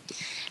idealista.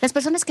 Las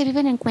personas que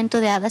viven en cuento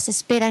de hadas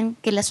esperan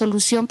que la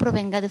solución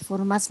provenga de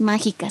formas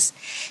mágicas.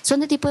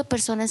 Son el tipo de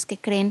personas que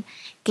creen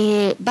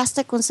que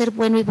basta con ser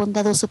bueno y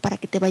bondadoso para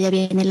que te vaya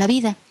bien en la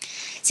vida.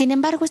 Sin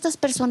embargo, estas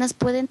personas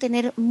pueden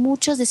tener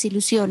muchas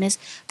desilusiones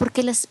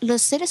porque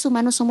los seres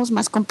humanos somos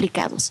más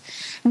complicados.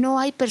 No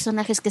hay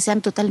personajes que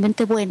sean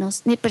totalmente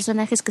buenos ni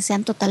personajes que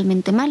sean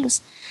totalmente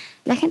malos.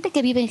 La gente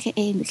que vive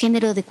en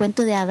género de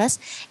cuento de hadas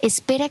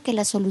espera que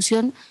la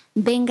solución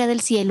venga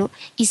del cielo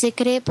y se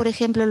cree, por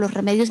ejemplo, los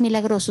remedios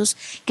milagrosos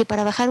que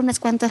para bajar unas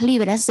cuantas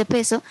libras de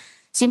peso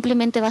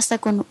simplemente basta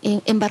con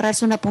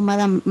embarrarse una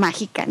pomada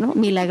mágica, ¿no?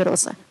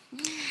 Milagrosa.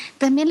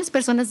 También las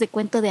personas de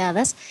cuento de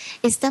hadas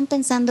están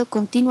pensando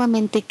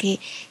continuamente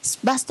que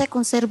basta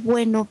con ser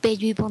bueno,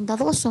 bello y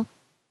bondadoso.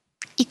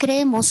 Y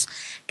creemos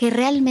que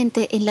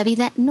realmente en la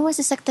vida no es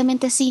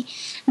exactamente así.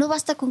 No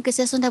basta con que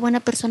seas una buena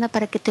persona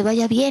para que te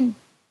vaya bien.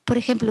 Por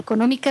ejemplo,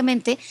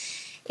 económicamente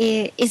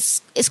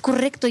es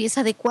correcto y es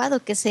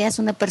adecuado que seas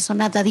una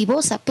persona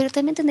dadivosa, pero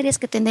también tendrías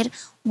que tener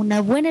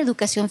una buena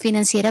educación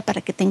financiera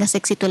para que tengas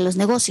éxito en los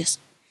negocios.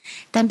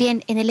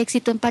 También en el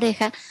éxito en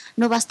pareja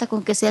no basta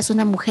con que seas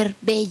una mujer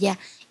bella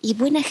y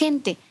buena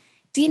gente.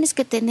 Tienes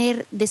que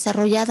tener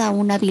desarrollada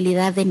una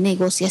habilidad de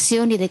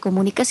negociación y de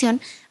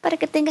comunicación para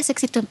que tengas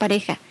éxito en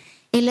pareja.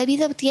 En la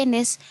vida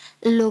obtienes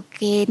lo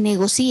que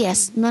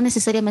negocias, no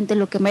necesariamente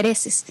lo que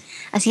mereces.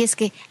 Así es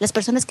que las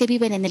personas que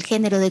viven en el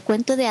género de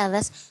cuento de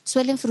hadas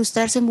suelen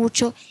frustrarse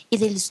mucho y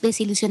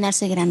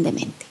desilusionarse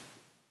grandemente.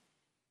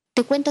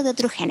 Te cuento de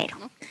otro género.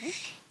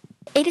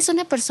 Eres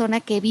una persona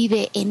que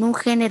vive en un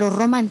género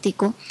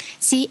romántico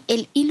si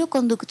el hilo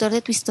conductor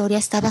de tu historia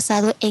está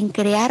basado en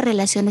crear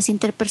relaciones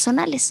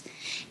interpersonales.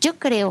 Yo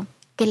creo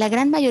que la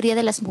gran mayoría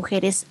de las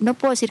mujeres, no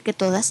puedo decir que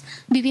todas,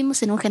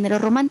 vivimos en un género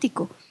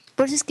romántico.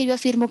 Por eso es que yo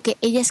afirmo que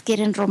ellas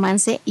quieren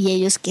romance y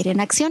ellos quieren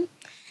acción.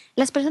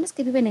 Las personas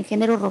que viven en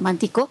género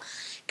romántico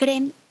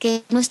creen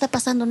que no está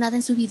pasando nada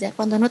en su vida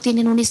cuando no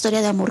tienen una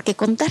historia de amor que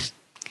contar.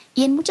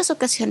 Y en muchas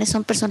ocasiones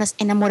son personas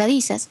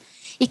enamoradizas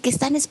y que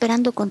están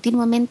esperando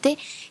continuamente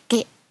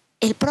que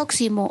el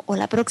próximo o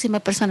la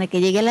próxima persona que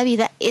llegue a la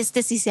vida,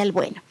 sí sea el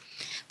bueno.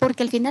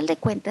 porque al final de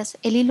cuentas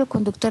el hilo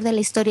conductor de la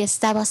historia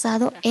está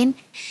basado en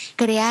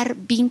crear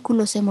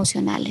vínculos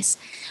emocionales.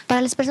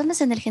 Para las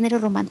personas en el género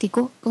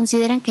romántico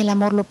consideran que el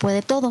amor lo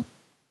puede todo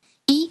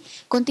y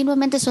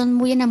continuamente son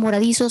muy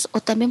enamoradizos,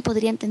 o también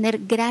podrían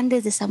tener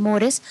grandes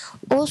desamores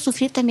o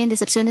sufrir también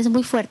decepciones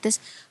muy fuertes,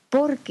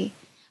 porque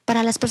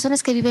para las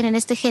personas que viven en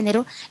este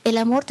género el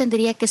amor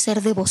tendría que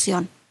ser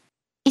devoción.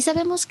 Y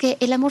sabemos que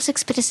el amor se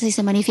expresa y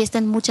se manifiesta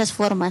en muchas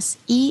formas,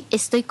 y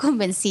estoy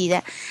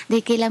convencida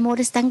de que el amor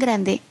es tan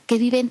grande que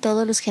vive en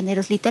todos los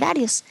géneros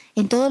literarios,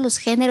 en todos los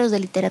géneros de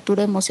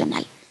literatura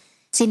emocional.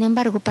 Sin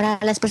embargo, para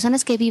las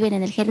personas que viven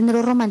en el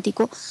género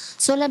romántico,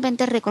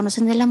 solamente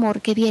reconocen el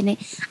amor que viene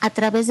a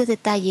través de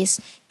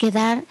detalles que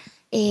dan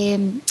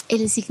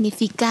el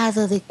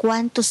significado de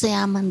cuánto se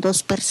aman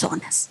dos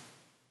personas.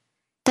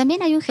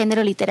 También hay un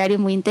género literario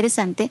muy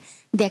interesante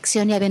de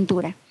acción y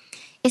aventura.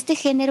 Este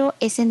género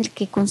es en el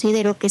que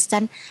considero que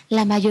están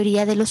la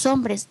mayoría de los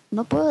hombres,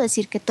 no puedo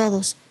decir que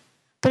todos,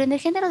 pero en el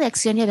género de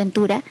acción y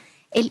aventura,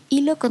 el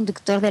hilo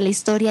conductor de la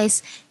historia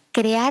es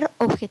crear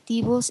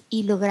objetivos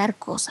y lograr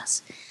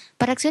cosas.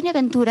 Para acción y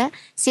aventura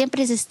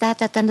siempre se está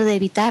tratando de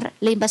evitar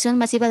la invasión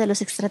masiva de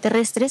los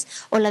extraterrestres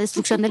o la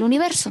destrucción del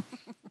universo,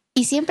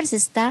 y siempre se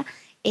está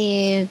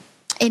en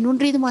un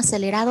ritmo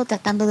acelerado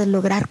tratando de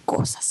lograr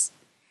cosas.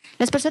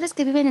 Las personas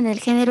que viven en el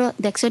género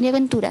de acción y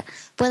aventura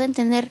pueden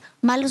tener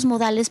malos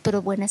modales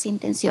pero buenas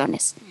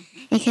intenciones.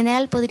 En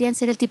general podrían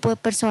ser el tipo de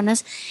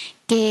personas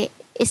que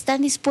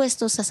están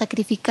dispuestos a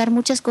sacrificar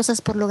muchas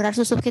cosas por lograr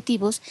sus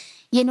objetivos,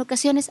 y en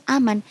ocasiones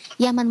aman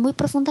y aman muy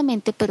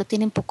profundamente, pero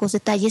tienen pocos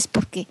detalles,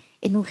 porque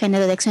en un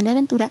género de acción y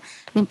aventura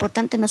lo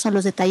importante no son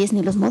los detalles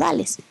ni los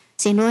modales,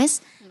 sino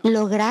es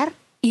lograr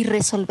y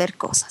resolver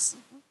cosas.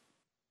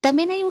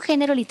 También hay un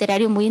género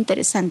literario muy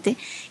interesante,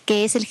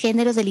 que es el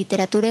género de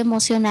literatura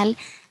emocional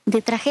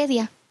de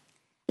tragedia.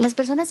 Las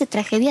personas de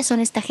tragedia son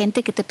esta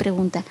gente que te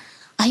pregunta: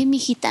 ay,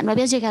 mijita, no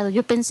habías llegado,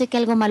 yo pensé que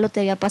algo malo te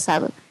había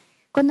pasado.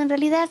 Cuando en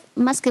realidad,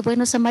 más que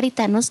buenos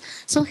samaritanos,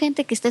 son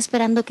gente que está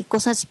esperando que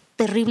cosas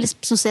terribles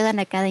sucedan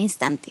a cada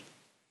instante.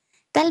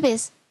 Tal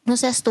vez no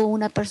seas tú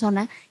una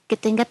persona que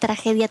tenga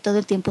tragedia todo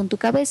el tiempo en tu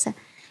cabeza,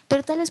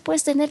 pero tal vez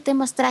puedes tener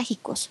temas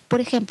trágicos.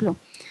 Por ejemplo,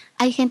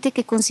 hay gente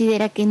que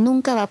considera que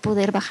nunca va a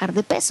poder bajar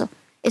de peso.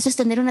 Eso es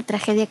tener una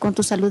tragedia con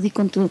tu salud y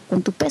con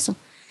tu peso.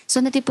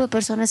 Son el tipo de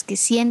personas que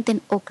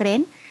sienten o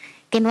creen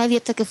que no hay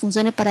dieta que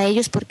funcione para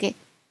ellos, porque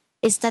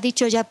está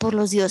dicho ya por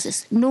los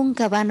dioses,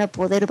 nunca van a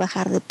poder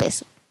bajar de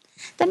peso.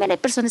 También hay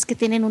personas que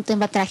tienen un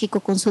tema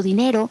trágico con su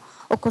dinero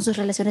o con sus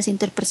relaciones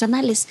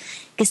interpersonales,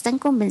 que están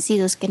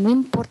convencidos que no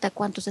importa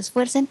cuánto se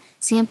esfuercen,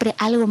 siempre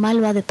algo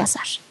malo ha de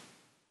pasar.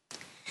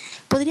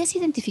 Podrías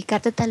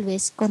identificarte tal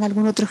vez con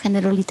algún otro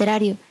género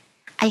literario.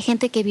 Hay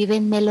gente que vive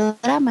en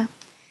melodrama.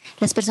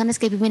 Las personas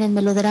que viven en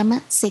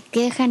melodrama se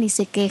quejan y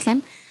se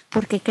quejan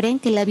porque creen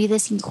que la vida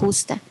es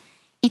injusta,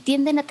 y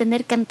tienden a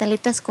tener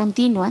cantaletas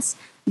continuas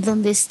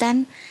donde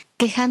están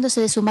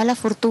quejándose de su mala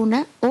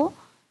fortuna o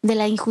de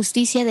la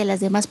injusticia de las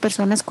demás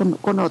personas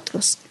con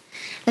otros.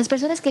 Las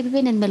personas que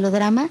viven en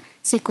melodrama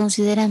se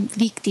consideran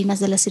víctimas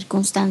de las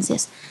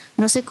circunstancias,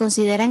 no se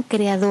consideran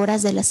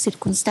creadoras de las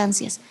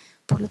circunstancias.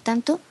 Por lo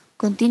tanto,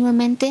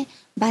 continuamente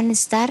van a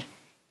estar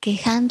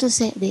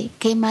quejándose de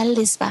qué mal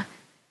les va,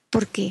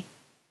 porque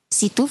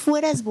si tú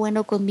fueras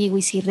bueno conmigo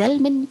y si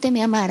realmente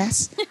me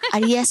amaras,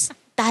 harías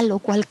tal o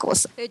cual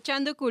cosa.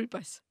 Echando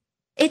culpas.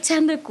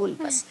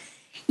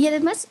 Y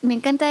además me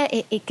encanta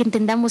que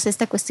entendamos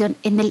esta cuestión.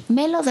 En el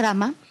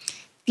melodrama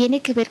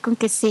tiene que ver con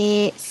que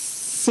se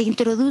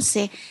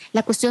introduce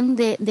la cuestión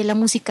de la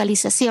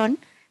musicalización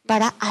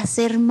para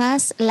hacer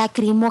más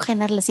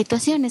lacrimógenas las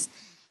situaciones.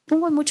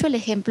 Pongo mucho el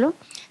ejemplo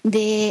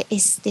de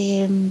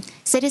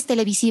series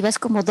televisivas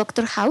como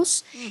Doctor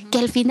House, que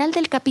al final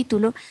del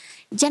capítulo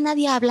ya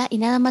nadie habla y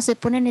nada más se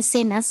ponen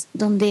escenas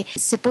donde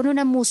se pone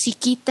una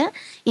musiquita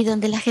y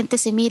donde la gente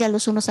se mira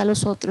los unos a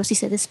los otros y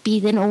se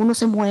despiden, o uno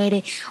se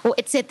muere, o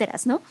etcétera,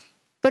 ¿no?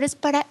 Pero es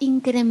para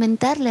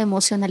incrementar la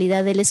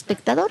emocionalidad del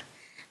espectador.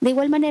 De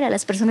igual manera,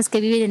 las personas que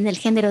viven en el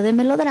género de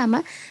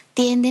melodrama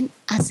tienden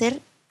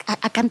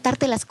a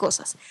cantarte las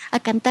cosas,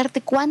 a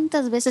cantarte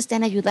cuántas veces te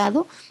han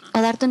ayudado,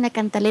 a darte una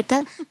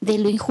cantaleta de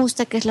lo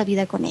injusta que es la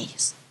vida con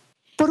ellos.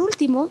 Por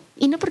último,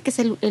 y no porque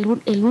sea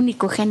el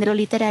único género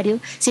literario,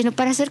 sino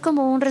para hacer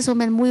como un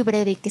resumen muy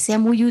breve y que sea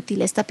muy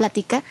útil esta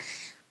plática,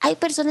 hay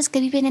personas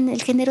que viven en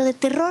el género de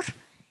terror,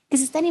 que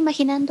se están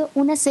imaginando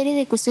una serie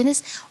de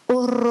cuestiones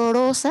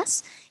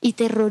horrorosas y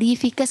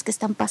terroríficas que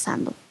están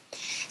pasando.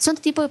 Son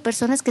el tipo de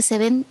personas que se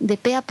ven de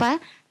pe a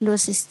pa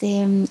los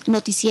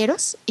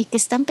noticieros y que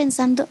están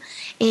pensando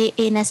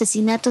en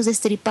asesinatos,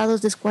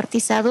 destripados,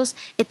 descuartizados,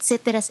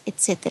 etcétera,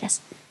 etcétera.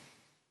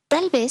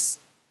 Tal vez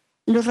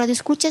los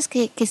radioescuchas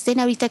que estén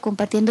ahorita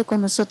compartiendo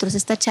con nosotros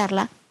esta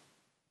charla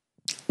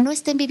no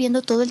estén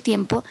viviendo todo el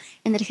tiempo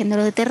en el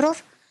género de terror,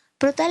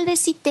 pero tal vez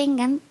sí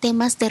tengan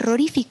temas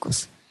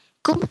terroríficos.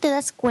 ¿Cómo te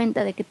das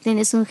cuenta de que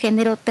tienes un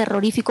género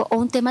terrorífico o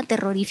un tema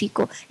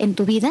terrorífico en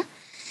tu vida?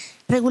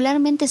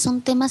 Regularmente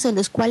son temas en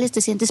los cuales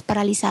te sientes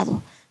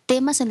paralizado,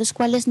 temas en los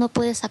cuales no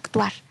puedes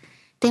actuar,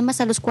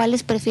 temas a los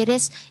cuales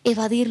prefieres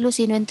evadirlos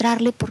y no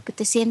entrarle porque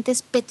te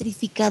sientes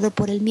petrificado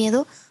por el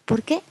miedo.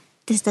 ¿Por qué?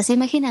 Te estás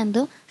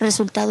imaginando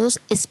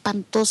resultados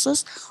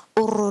espantosos,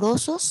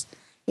 horrorosos,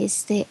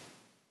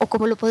 o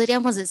como lo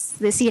podríamos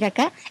decir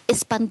acá,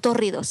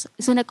 espantórridos.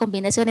 Es una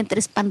combinación entre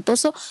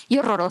espantoso y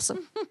horroroso.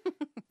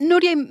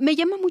 Nuria, me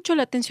llama mucho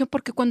la atención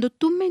porque cuando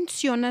tú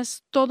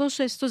mencionas todos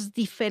estos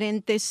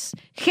diferentes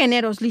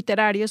géneros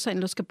literarios en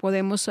los que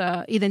podemos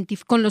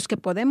con los que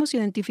podemos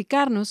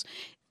identificarnos,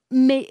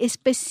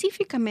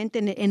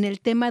 específicamente en el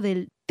tema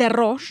del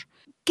terror,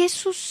 ¿qué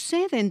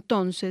sucede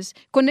entonces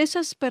con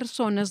esas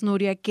personas,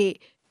 Nuria,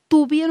 que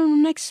tuvieron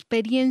una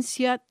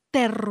experiencia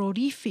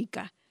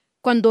terrorífica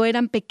cuando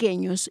eran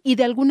pequeños y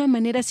de alguna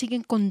manera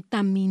siguen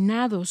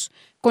contaminados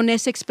con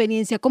esa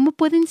experiencia? ¿Cómo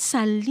pueden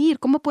salir?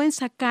 ¿Cómo pueden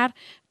sacar,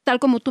 tal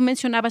como tú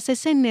mencionabas,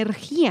 esa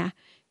energía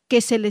que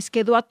se les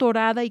quedó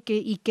atorada y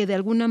que de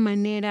alguna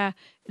manera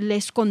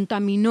les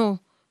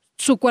contaminó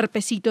su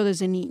cuerpecito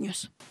desde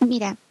niños?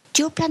 Mira,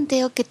 yo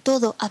planteo que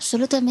todo,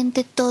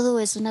 absolutamente todo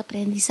es un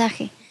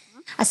aprendizaje.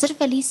 A ser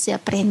feliz se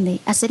aprende,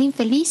 a ser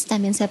infeliz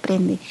también se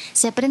aprende.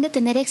 Se aprende a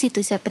tener éxito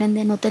y se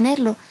aprende a no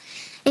tenerlo.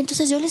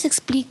 Entonces yo les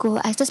explico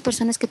a estas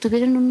personas que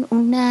tuvieron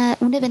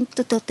un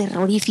evento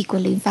terrorífico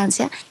en la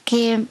infancia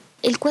que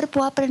el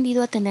cuerpo ha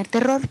aprendido a tener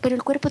terror, pero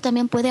el cuerpo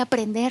también puede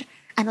aprender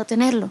a no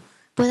tenerlo,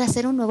 puede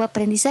hacer un nuevo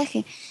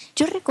aprendizaje.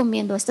 Yo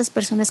recomiendo a estas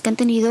personas que han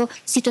tenido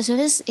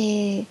situaciones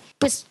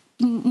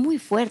muy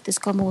fuertes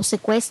como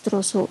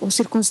secuestros o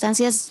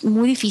circunstancias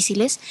muy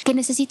difíciles, que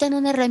necesitan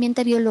una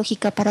herramienta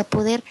biológica para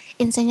poder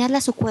enseñarle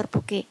a su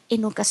cuerpo que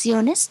en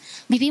ocasiones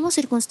vivimos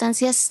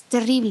circunstancias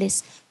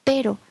terribles,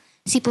 pero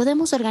si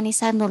podemos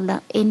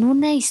organizárnosla en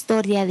una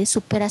historia de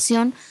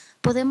superación,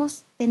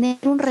 podemos tener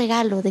un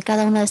regalo de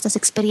cada una de estas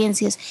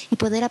experiencias y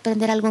poder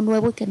aprender algo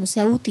nuevo y que nos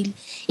sea útil,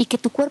 y que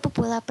tu cuerpo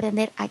pueda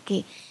aprender a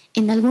que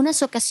en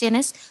algunas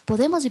ocasiones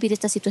podemos vivir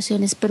estas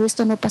situaciones, pero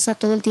esto no pasa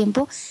todo el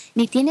tiempo,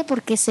 ni tiene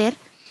por qué ser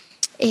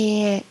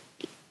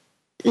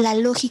la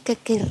lógica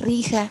que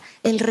rija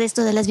el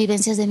resto de las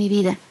vivencias de mi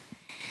vida.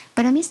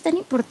 Para mí es tan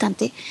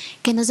importante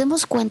que nos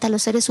demos cuenta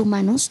los seres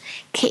humanos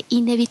que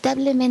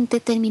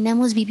inevitablemente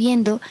terminamos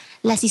viviendo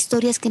las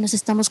historias que nos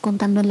estamos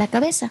contando en la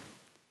cabeza.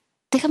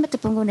 Déjame te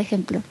pongo un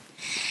ejemplo.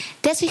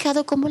 ¿Te has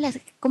fijado cómo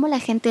la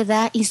gente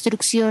da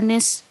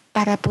instrucciones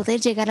para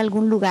poder llegar a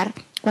algún lugar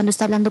cuando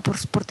está hablando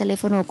por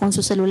teléfono o con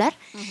su celular?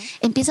 Uh-huh.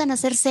 Empiezan a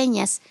hacer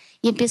señas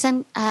y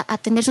empiezan a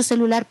tener su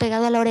celular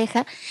pegado a la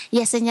oreja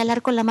y a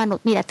señalar con la mano.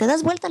 Mira, te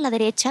das vuelta a la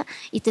derecha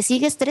y te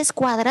sigues 3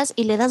 cuadras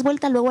y le das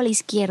vuelta luego a la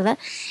izquierda,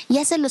 y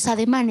hacen los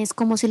ademanes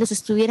como si los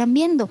estuvieran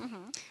viendo.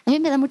 Uh-huh. A mí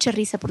me da mucha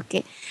risa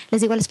porque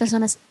les digo a las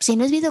personas, si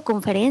no es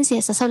videoconferencia,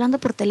 estás hablando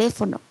por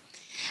teléfono.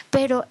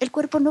 Pero el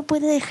cuerpo no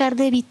puede dejar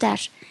de evitar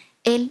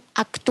el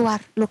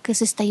actuar lo que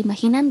se está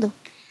imaginando.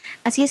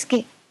 Así es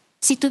que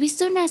si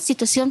tuviste una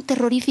situación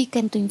terrorífica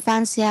en tu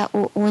infancia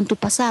o en tu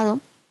pasado,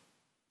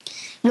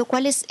 lo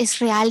cual es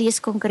real y es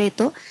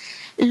concreto,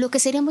 lo que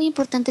sería muy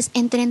importante es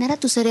entrenar a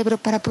tu cerebro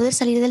para poder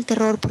salir del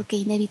terror, porque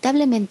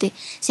inevitablemente,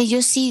 si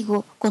yo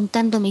sigo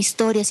contándome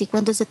historias y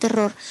cuentos de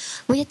terror,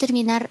 voy a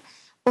terminar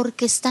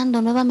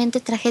orquestando nuevamente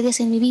tragedias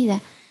en mi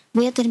vida.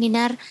 Voy a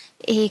terminar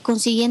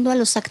consiguiendo a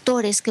los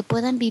actores que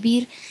puedan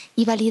vivir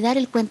y validar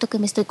el cuento que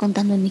me estoy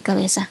contando en mi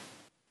cabeza.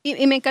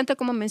 Y me encanta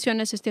cómo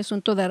mencionas este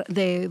asunto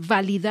de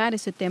validar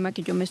ese tema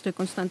que yo me estoy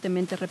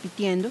constantemente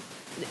repitiendo,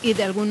 y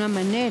de alguna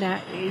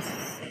manera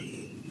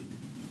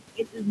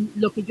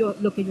lo que yo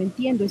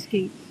entiendo es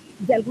que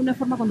de alguna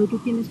forma cuando tú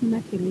tienes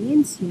una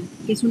creencia,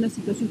 que es una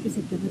situación que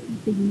se te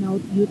repite una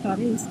y otra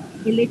vez,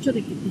 el hecho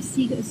de que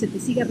se te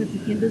siga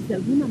repitiendo es de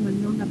alguna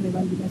manera una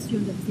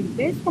revalidación, de decir,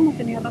 ¿ves cómo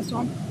tenía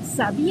razón?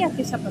 Sabía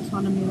que esa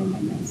persona me iba a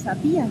engañar,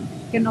 sabía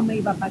que no me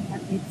iba a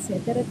pagar,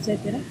 etcétera,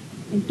 etcétera.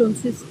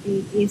 Entonces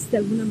es de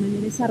alguna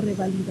manera esa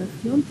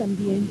revalidación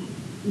también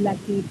la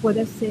que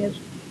puede ser,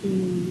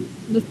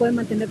 nos puede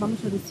mantener, vamos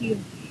a decir,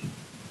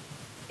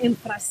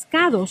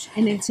 enfrascados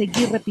en el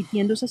seguir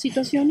repitiendo esas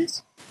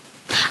situaciones.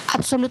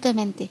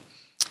 Absolutamente.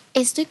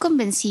 Estoy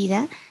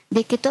convencida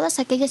de que todas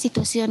aquellas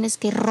situaciones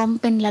que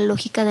rompen la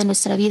lógica de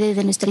nuestra vida y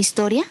de nuestra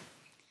historia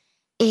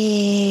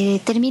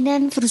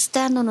terminan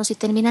frustrándonos y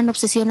terminan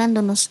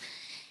obsesionándonos.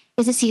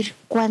 Es decir,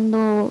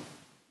 cuando...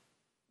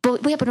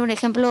 Voy a poner un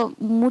ejemplo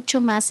mucho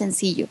más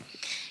sencillo.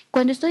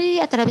 Cuando estoy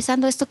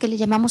atravesando esto que le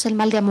llamamos el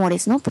mal de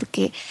amores, ¿no?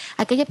 Porque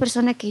aquella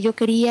persona que yo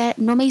quería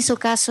no me hizo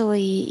caso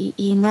y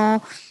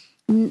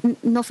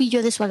no fui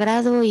yo de su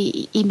agrado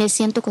y me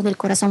siento con el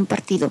corazón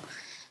partido.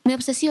 Me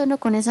obsesiono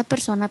con esa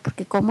persona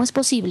porque ¿cómo es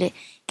posible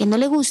que no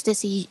le guste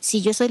si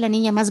yo soy la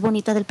niña más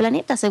bonita del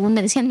planeta, según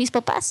me decían mis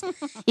papás?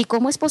 ¿Y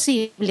cómo es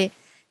posible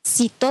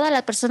si todas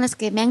las personas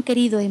que me han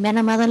querido y me han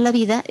amado en la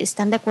vida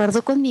están de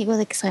acuerdo conmigo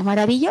de que soy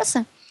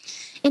maravillosa?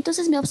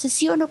 Entonces me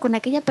obsesiono con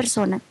aquella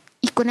persona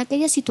y con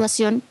aquella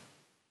situación,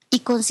 y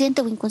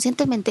consciente o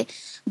inconscientemente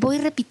voy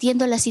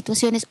repitiendo las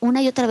situaciones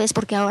una y otra vez,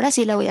 porque ahora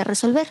sí la voy a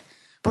resolver,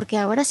 porque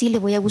ahora sí le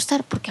voy a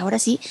gustar, porque ahora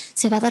sí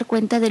se va a dar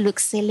cuenta de lo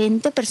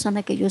excelente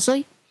persona que yo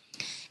soy.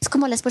 Es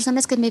como las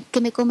personas que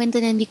me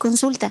comentan en mi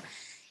consulta,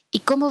 ¿Y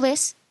cómo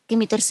ves que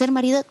mi tercer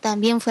marido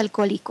también fue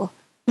alcohólico?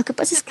 Lo que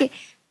pasa es que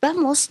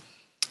vamos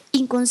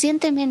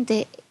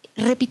inconscientemente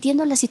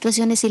repitiendo las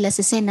situaciones y las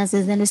escenas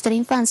desde nuestra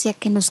infancia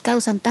que nos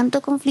causan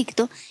tanto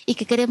conflicto y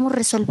que queremos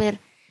resolver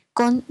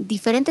con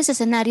diferentes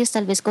escenarios,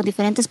 tal vez con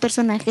diferentes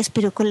personajes,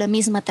 pero con la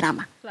misma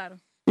trama. Claro.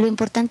 Lo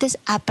importante es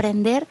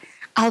aprender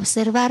a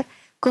observar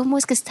cómo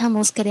es que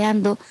estamos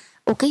creando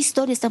o qué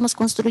historia estamos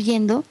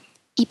construyendo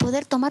y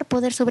poder tomar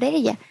poder sobre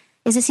ella.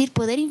 Es decir,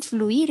 poder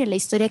influir en la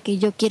historia que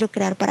yo quiero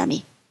crear para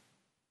mí.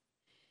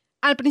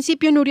 Al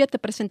principio, Nuria, te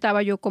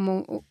presentaba yo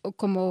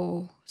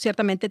como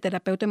ciertamente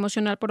terapeuta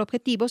emocional por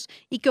objetivos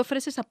y que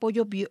ofreces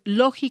apoyo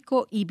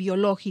lógico y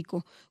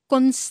biológico.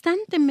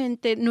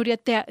 Constantemente, Nuria,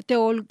 te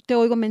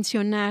oigo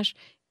mencionar,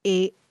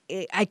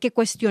 hay que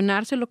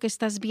cuestionarse lo que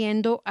estás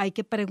viendo, hay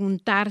que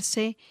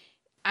preguntarse,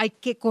 hay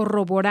que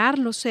corroborar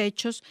los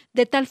hechos,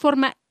 de tal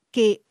forma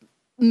que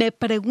me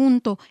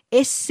pregunto,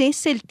 ¿es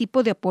ese el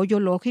tipo de apoyo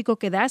lógico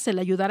que das, el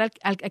ayudar a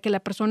que la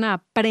persona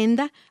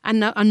aprenda a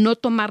no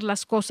tomar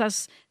las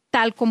cosas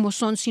tal como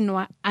son,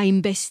 sino a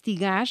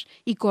investigar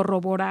y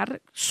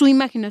corroborar su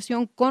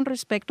imaginación con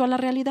respecto a la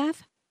realidad?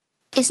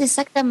 Es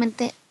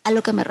exactamente a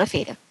lo que me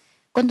refiero.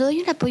 Cuando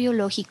doy un apoyo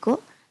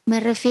lógico,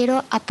 me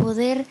refiero a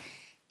poder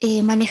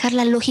manejar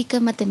la lógica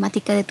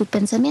matemática de tu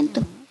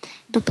pensamiento.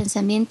 Tu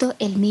pensamiento,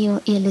 el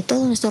mío y el de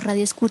todos nuestros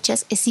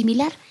radioescuchas es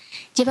similar.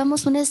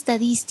 Llevamos una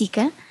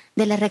estadística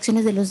de las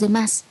reacciones de los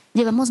demás,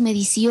 llevamos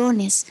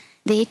mediciones.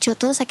 De hecho,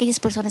 todas aquellas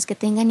personas que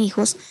tengan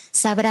hijos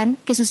sabrán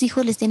que sus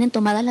hijos les tienen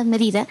tomada la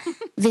medida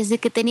desde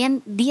que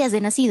tenían días de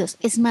nacidos.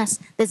 Es más,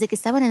 desde que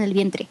estaban en el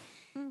vientre.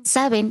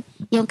 Saben,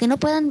 y aunque no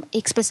puedan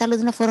expresarlo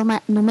de una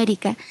forma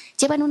numérica,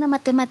 llevan una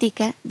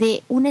matemática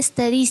de una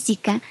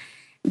estadística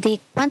de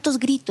cuántos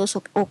gritos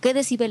o qué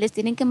decibeles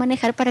tienen que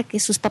manejar para que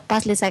sus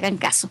papás les hagan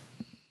caso.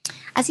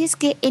 Así es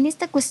que en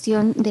esta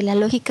cuestión de la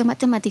lógica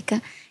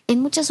matemática, en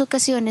muchas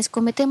ocasiones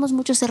cometemos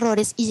muchos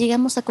errores y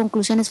llegamos a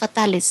conclusiones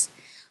fatales.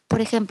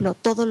 Por ejemplo,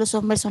 todos los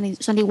hombres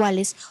son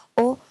iguales,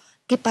 o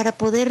que para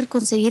poder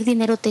conseguir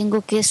dinero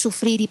tengo que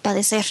sufrir y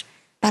padecer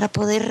para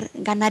poder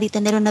ganar y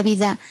tener una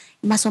vida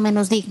más o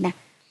menos digna.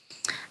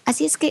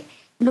 Así es que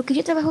lo que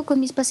yo trabajo con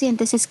mis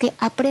pacientes es que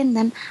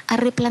aprendan a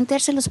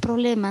replantearse los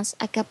problemas,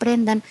 a que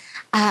aprendan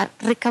a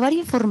recabar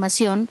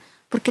información,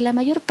 porque la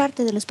mayor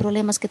parte de los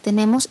problemas que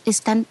tenemos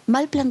están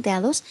mal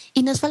planteados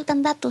y nos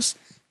faltan datos.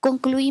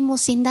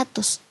 Concluimos sin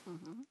datos.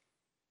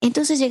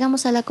 Entonces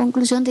llegamos a la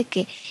conclusión de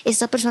que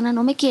esta persona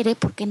no me quiere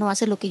porque no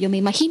hace lo que yo me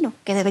imagino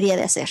que debería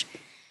de hacer.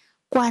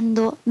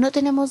 Cuando no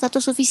tenemos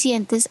datos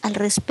suficientes al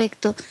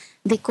respecto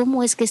de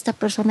cómo es que esta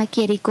persona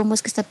quiere y cómo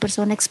es que esta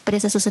persona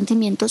expresa sus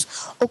sentimientos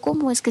o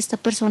cómo es que esta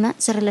persona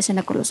se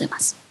relaciona con los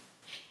demás.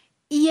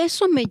 Y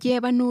eso me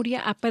lleva,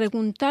 Nuria, a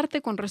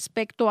preguntarte con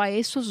respecto a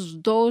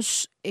esos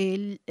dos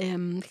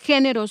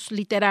géneros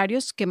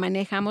literarios que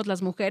manejamos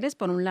las mujeres,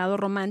 por un lado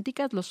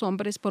románticas, los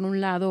hombres por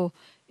un lado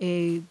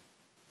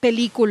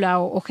película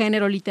o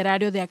género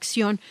literario de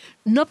acción.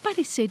 ¿No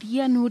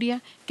parecería,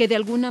 Nuria, que de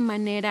alguna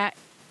manera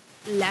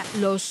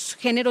los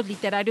géneros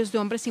literarios de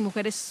hombres y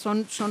mujeres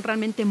son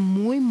realmente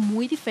muy,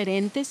 muy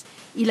diferentes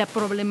y la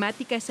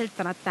problemática es el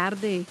tratar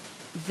de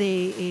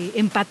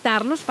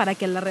empatarlos para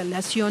que la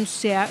relación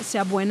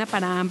sea buena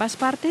para ambas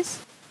partes?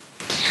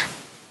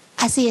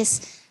 Así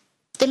es.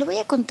 Te lo voy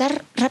a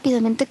contar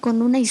rápidamente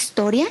con una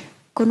historia,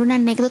 con una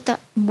anécdota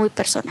muy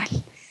personal.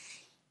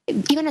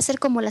 Iban a ser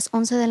como las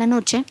 11 de la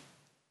noche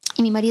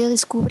y mi marido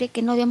descubre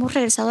que no habíamos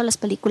regresado a las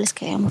películas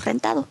que habíamos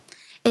rentado.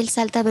 Él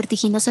salta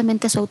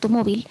vertiginosamente a su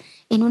automóvil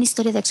en una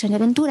historia de acción y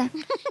aventura.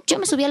 Yo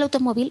me subí al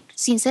automóvil,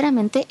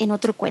 sinceramente, en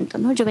otro cuento,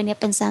 ¿no? Yo venía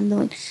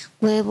pensando en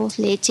huevos,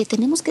 leche,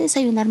 tenemos que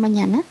desayunar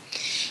mañana.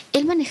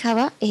 Él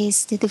manejaba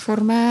de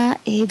forma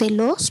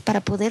veloz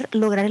para poder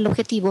lograr el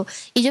objetivo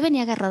y yo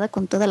venía agarrada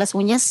con todas las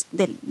uñas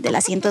del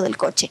asiento del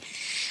coche,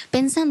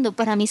 pensando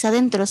para mis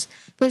adentros,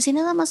 pues si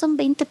nada más son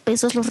 20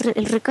 pesos,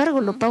 el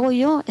recargo lo pago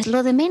yo, es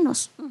lo de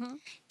menos.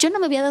 Yo no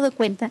me había dado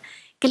cuenta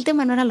que el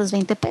tema no era los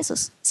 20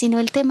 pesos, sino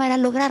el tema era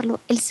lograrlo.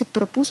 Él se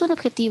propuso un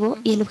objetivo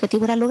y el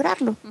objetivo era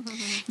lograrlo.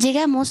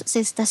 Llegamos, se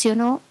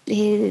estacionó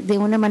de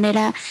una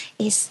manera,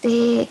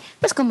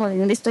 pues como de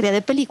una historia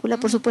de película,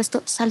 por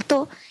supuesto,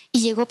 saltó y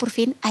llegó por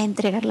fin a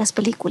entregar las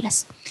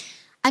películas.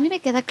 A mí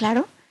me queda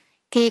claro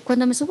que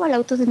cuando me subo al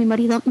auto de mi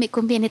marido me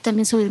conviene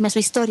también subirme a su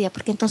historia,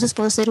 porque entonces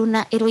puedo ser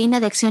una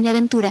heroína de acción y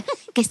aventura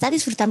que está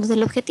disfrutando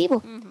del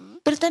objetivo.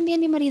 Pero también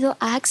mi marido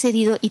ha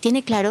accedido y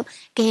tiene claro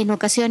que en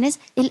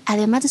ocasiones él,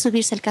 además de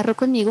subirse al carro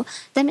conmigo,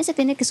 también se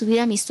tiene que subir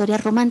a mi historia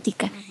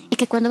romántica y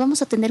que cuando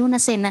vamos a tener una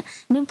cena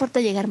no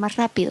importa llegar más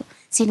rápido,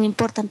 sino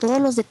importan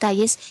todos los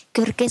detalles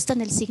que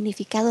orquestan el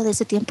significado de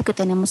ese tiempo que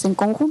tenemos en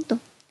conjunto.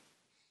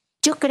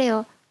 Yo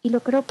creo, y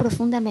lo creo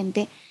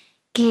profundamente,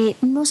 que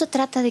no se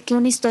trata de que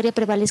una historia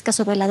prevalezca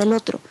sobre la del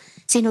otro,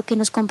 sino que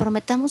nos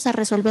comprometamos a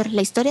resolver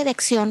la historia de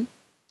acción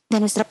de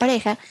nuestra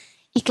pareja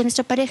y que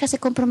nuestra pareja se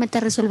comprometa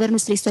a resolver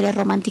nuestra historia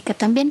romántica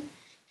también.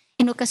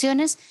 En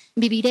ocasiones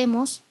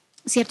viviremos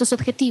ciertos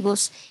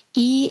objetivos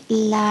y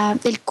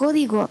el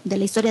código de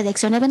la historia de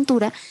acción y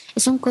aventura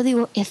es un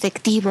código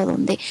efectivo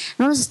donde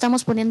no nos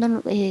estamos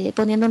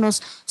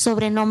poniéndonos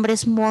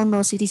sobrenombres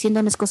monos y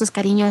diciéndonos cosas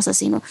cariñosas,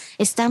 sino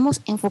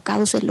estamos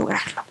enfocados en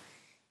lograrlo.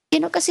 Y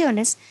en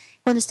ocasiones,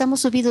 cuando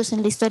estamos subidos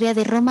en la historia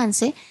de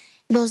romance,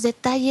 los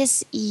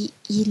detalles y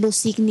los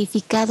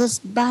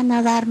significados van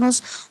a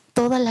darnos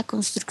toda la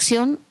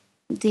construcción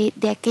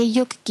de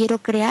aquello que quiero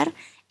crear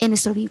en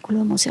nuestro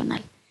vínculo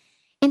emocional.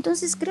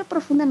 Entonces creo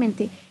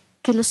profundamente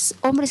que los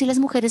hombres y las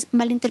mujeres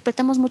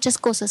malinterpretamos muchas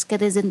cosas que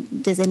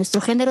desde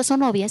nuestro género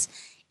son obvias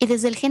y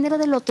desde el género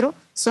del otro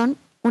son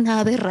una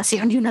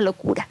aberración y una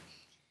locura.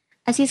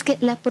 Así es que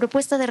la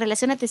propuesta de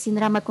Relaciónate sin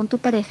drama con tu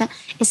pareja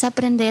es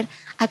aprender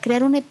a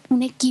crear un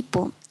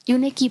equipo, y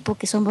un equipo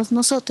que somos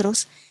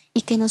nosotros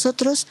y que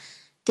nosotros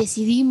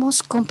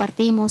decidimos,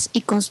 compartimos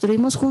y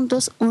construimos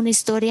juntos una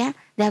historia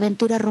de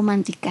aventura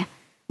romántica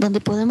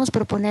donde podemos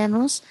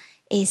proponernos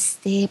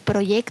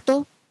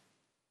proyectos,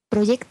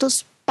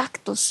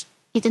 pactos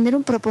y tener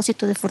un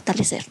propósito de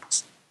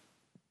fortalecernos.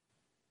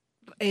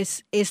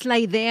 Es la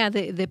idea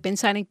de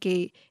pensar en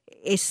que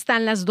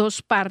están las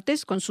dos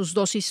partes con sus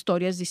dos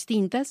historias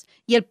distintas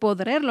y el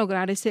poder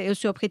lograr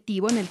ese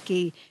objetivo en el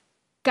que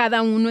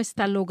cada uno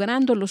está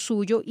logrando lo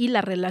suyo y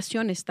la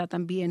relación está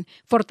también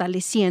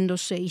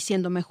fortaleciéndose y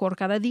siendo mejor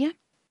cada día.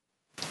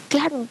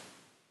 Claro,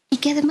 y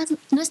que además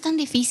no es tan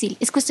difícil,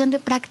 es cuestión de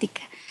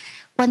práctica.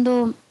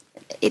 Cuando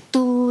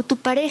tu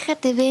pareja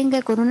te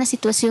venga con una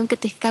situación que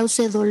te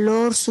cause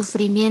dolor,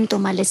 sufrimiento,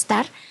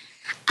 malestar,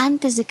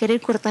 antes de querer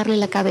cortarle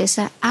la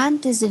cabeza,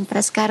 antes de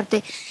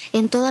enfrascarte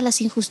en todas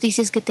las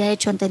injusticias que te ha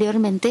hecho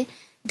anteriormente,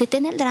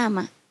 detén el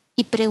drama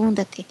y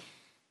pregúntate,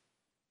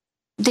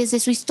 desde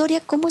su historia,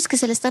 ¿cómo es que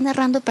se le está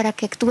narrando para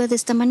que actúe de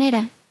esta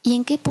manera? ¿Y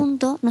en qué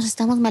punto nos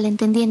estamos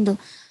malentendiendo?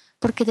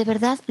 Porque de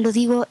verdad lo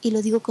digo y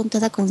lo digo con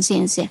toda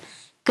conciencia.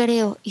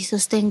 Creo y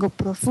sostengo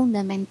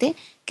profundamente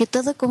que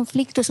todo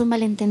conflicto es un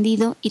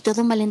malentendido y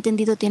todo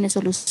malentendido tiene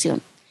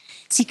solución.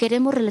 Si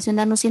queremos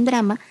relacionarnos sin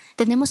drama,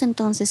 tenemos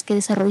entonces que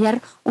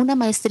desarrollar una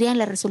maestría en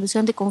la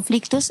resolución de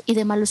conflictos y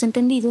de malos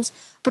entendidos,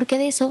 porque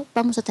de eso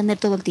vamos a tener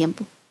todo el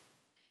tiempo.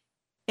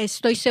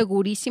 Estoy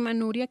segurísima,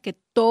 Nuria, que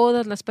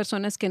todas las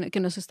personas que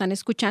nos están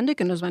escuchando y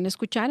que nos van a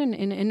escuchar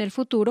en el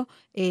futuro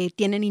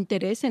tienen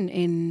interés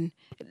en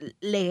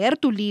leer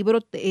tu libro,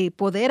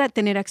 poder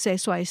tener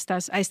acceso a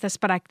estas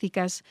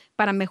prácticas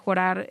para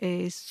mejorar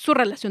su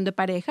relación de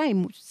pareja y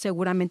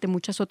seguramente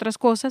muchas otras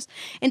cosas.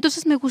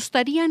 Entonces, me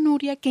gustaría,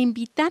 Nuria, que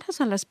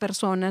invitaras a las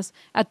personas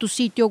a tu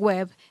sitio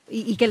web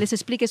y que les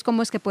expliques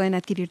cómo es que pueden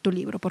adquirir tu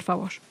libro, por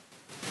favor.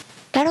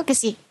 Claro que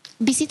sí.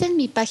 Visiten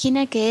mi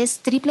página que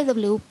es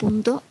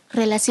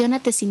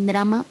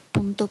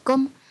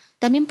www.relacionatesindrama.com.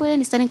 También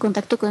pueden estar en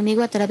contacto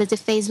conmigo a través de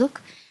Facebook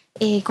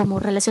como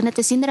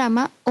Relaciónate sin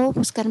drama o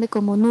buscarme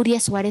como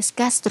Nuria Suárez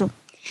Castro.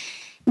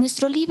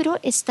 Nuestro libro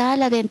está a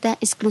la venta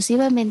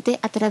exclusivamente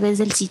a través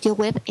del sitio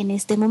web en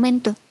este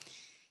momento.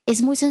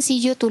 Es muy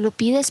sencillo, tú lo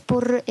pides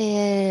por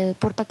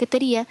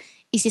paquetería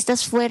y si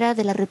estás fuera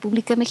de la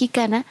República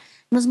Mexicana,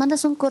 nos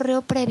mandas un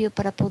correo previo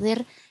para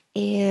poder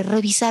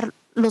revisar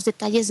los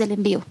detalles del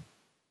envío.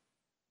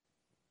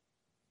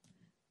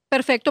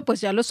 Perfecto,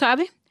 pues ya lo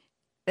sabe.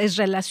 Es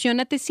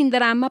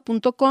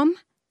relacionatesindrama.com.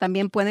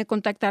 También pueden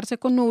contactarse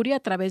con Nuria a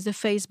través de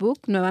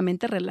Facebook.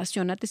 Nuevamente,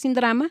 Relaciónate sin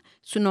drama.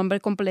 Su nombre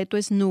completo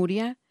es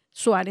Nuria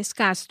Suárez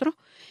Castro.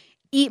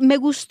 Y me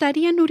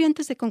gustaría, Nuria,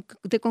 antes de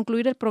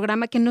concluir el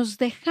programa, que nos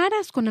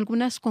dejaras con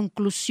algunas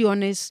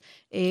conclusiones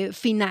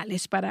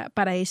finales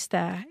para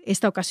esta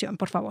ocasión,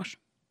 por favor.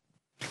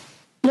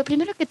 Lo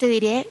primero que te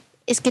diré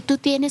es que tú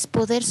tienes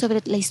poder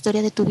sobre la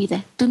historia de tu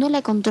vida. Tú no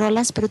la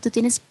controlas, pero tú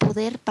tienes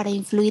poder para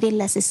influir en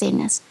las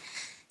escenas.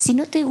 Si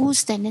no te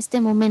gusta en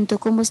este momento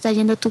cómo está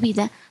yendo tu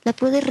vida, la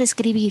puedes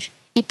reescribir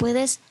y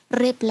puedes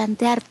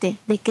replantearte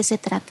de qué se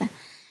trata.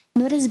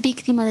 No eres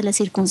víctima de las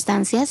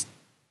circunstancias.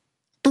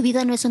 Tu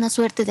vida no es una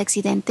suerte de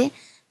accidente.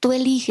 Tú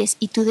eliges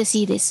y tú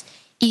decides.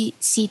 Y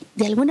si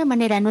de alguna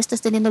manera no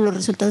estás teniendo los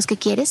resultados que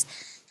quieres,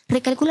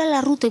 recalcula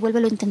la ruta y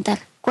vuélvelo a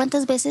intentar.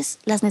 ¿Cuántas veces?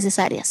 Las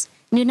necesarias.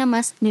 Ni una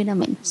más, ni una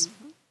menos.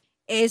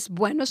 Es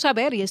bueno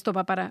saber, y esto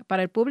va para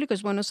el público,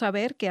 es bueno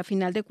saber que a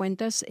final de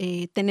cuentas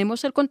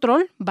tenemos el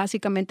control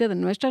básicamente de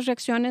nuestras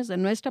reacciones, de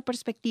nuestra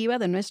perspectiva,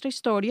 de nuestra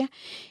historia.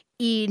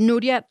 Y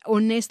Nuria,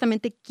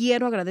 honestamente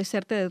quiero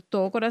agradecerte de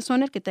todo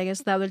corazón el que te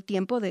hayas dado el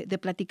tiempo de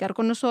platicar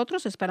con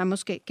nosotros.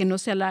 Esperamos que no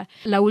sea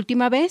la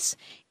última vez.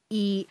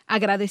 Y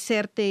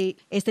agradecerte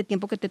este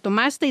tiempo que te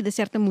tomaste y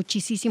desearte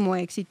muchísimo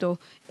éxito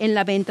en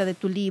la venta de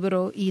tu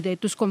libro y de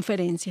tus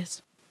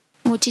conferencias.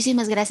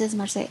 Muchísimas gracias,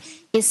 Marce.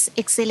 Es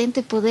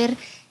excelente poder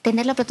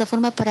tener la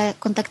plataforma para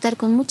contactar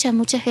con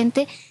mucha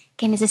gente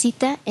que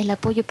necesita el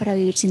apoyo para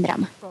vivir sin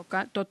drama.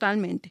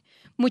 Totalmente.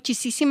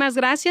 Muchísimas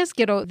gracias.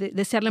 Quiero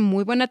desearle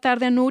muy buena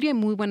tarde a Nuria y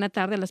muy buena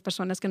tarde a las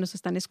personas que nos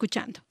están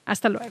escuchando.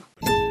 Hasta luego.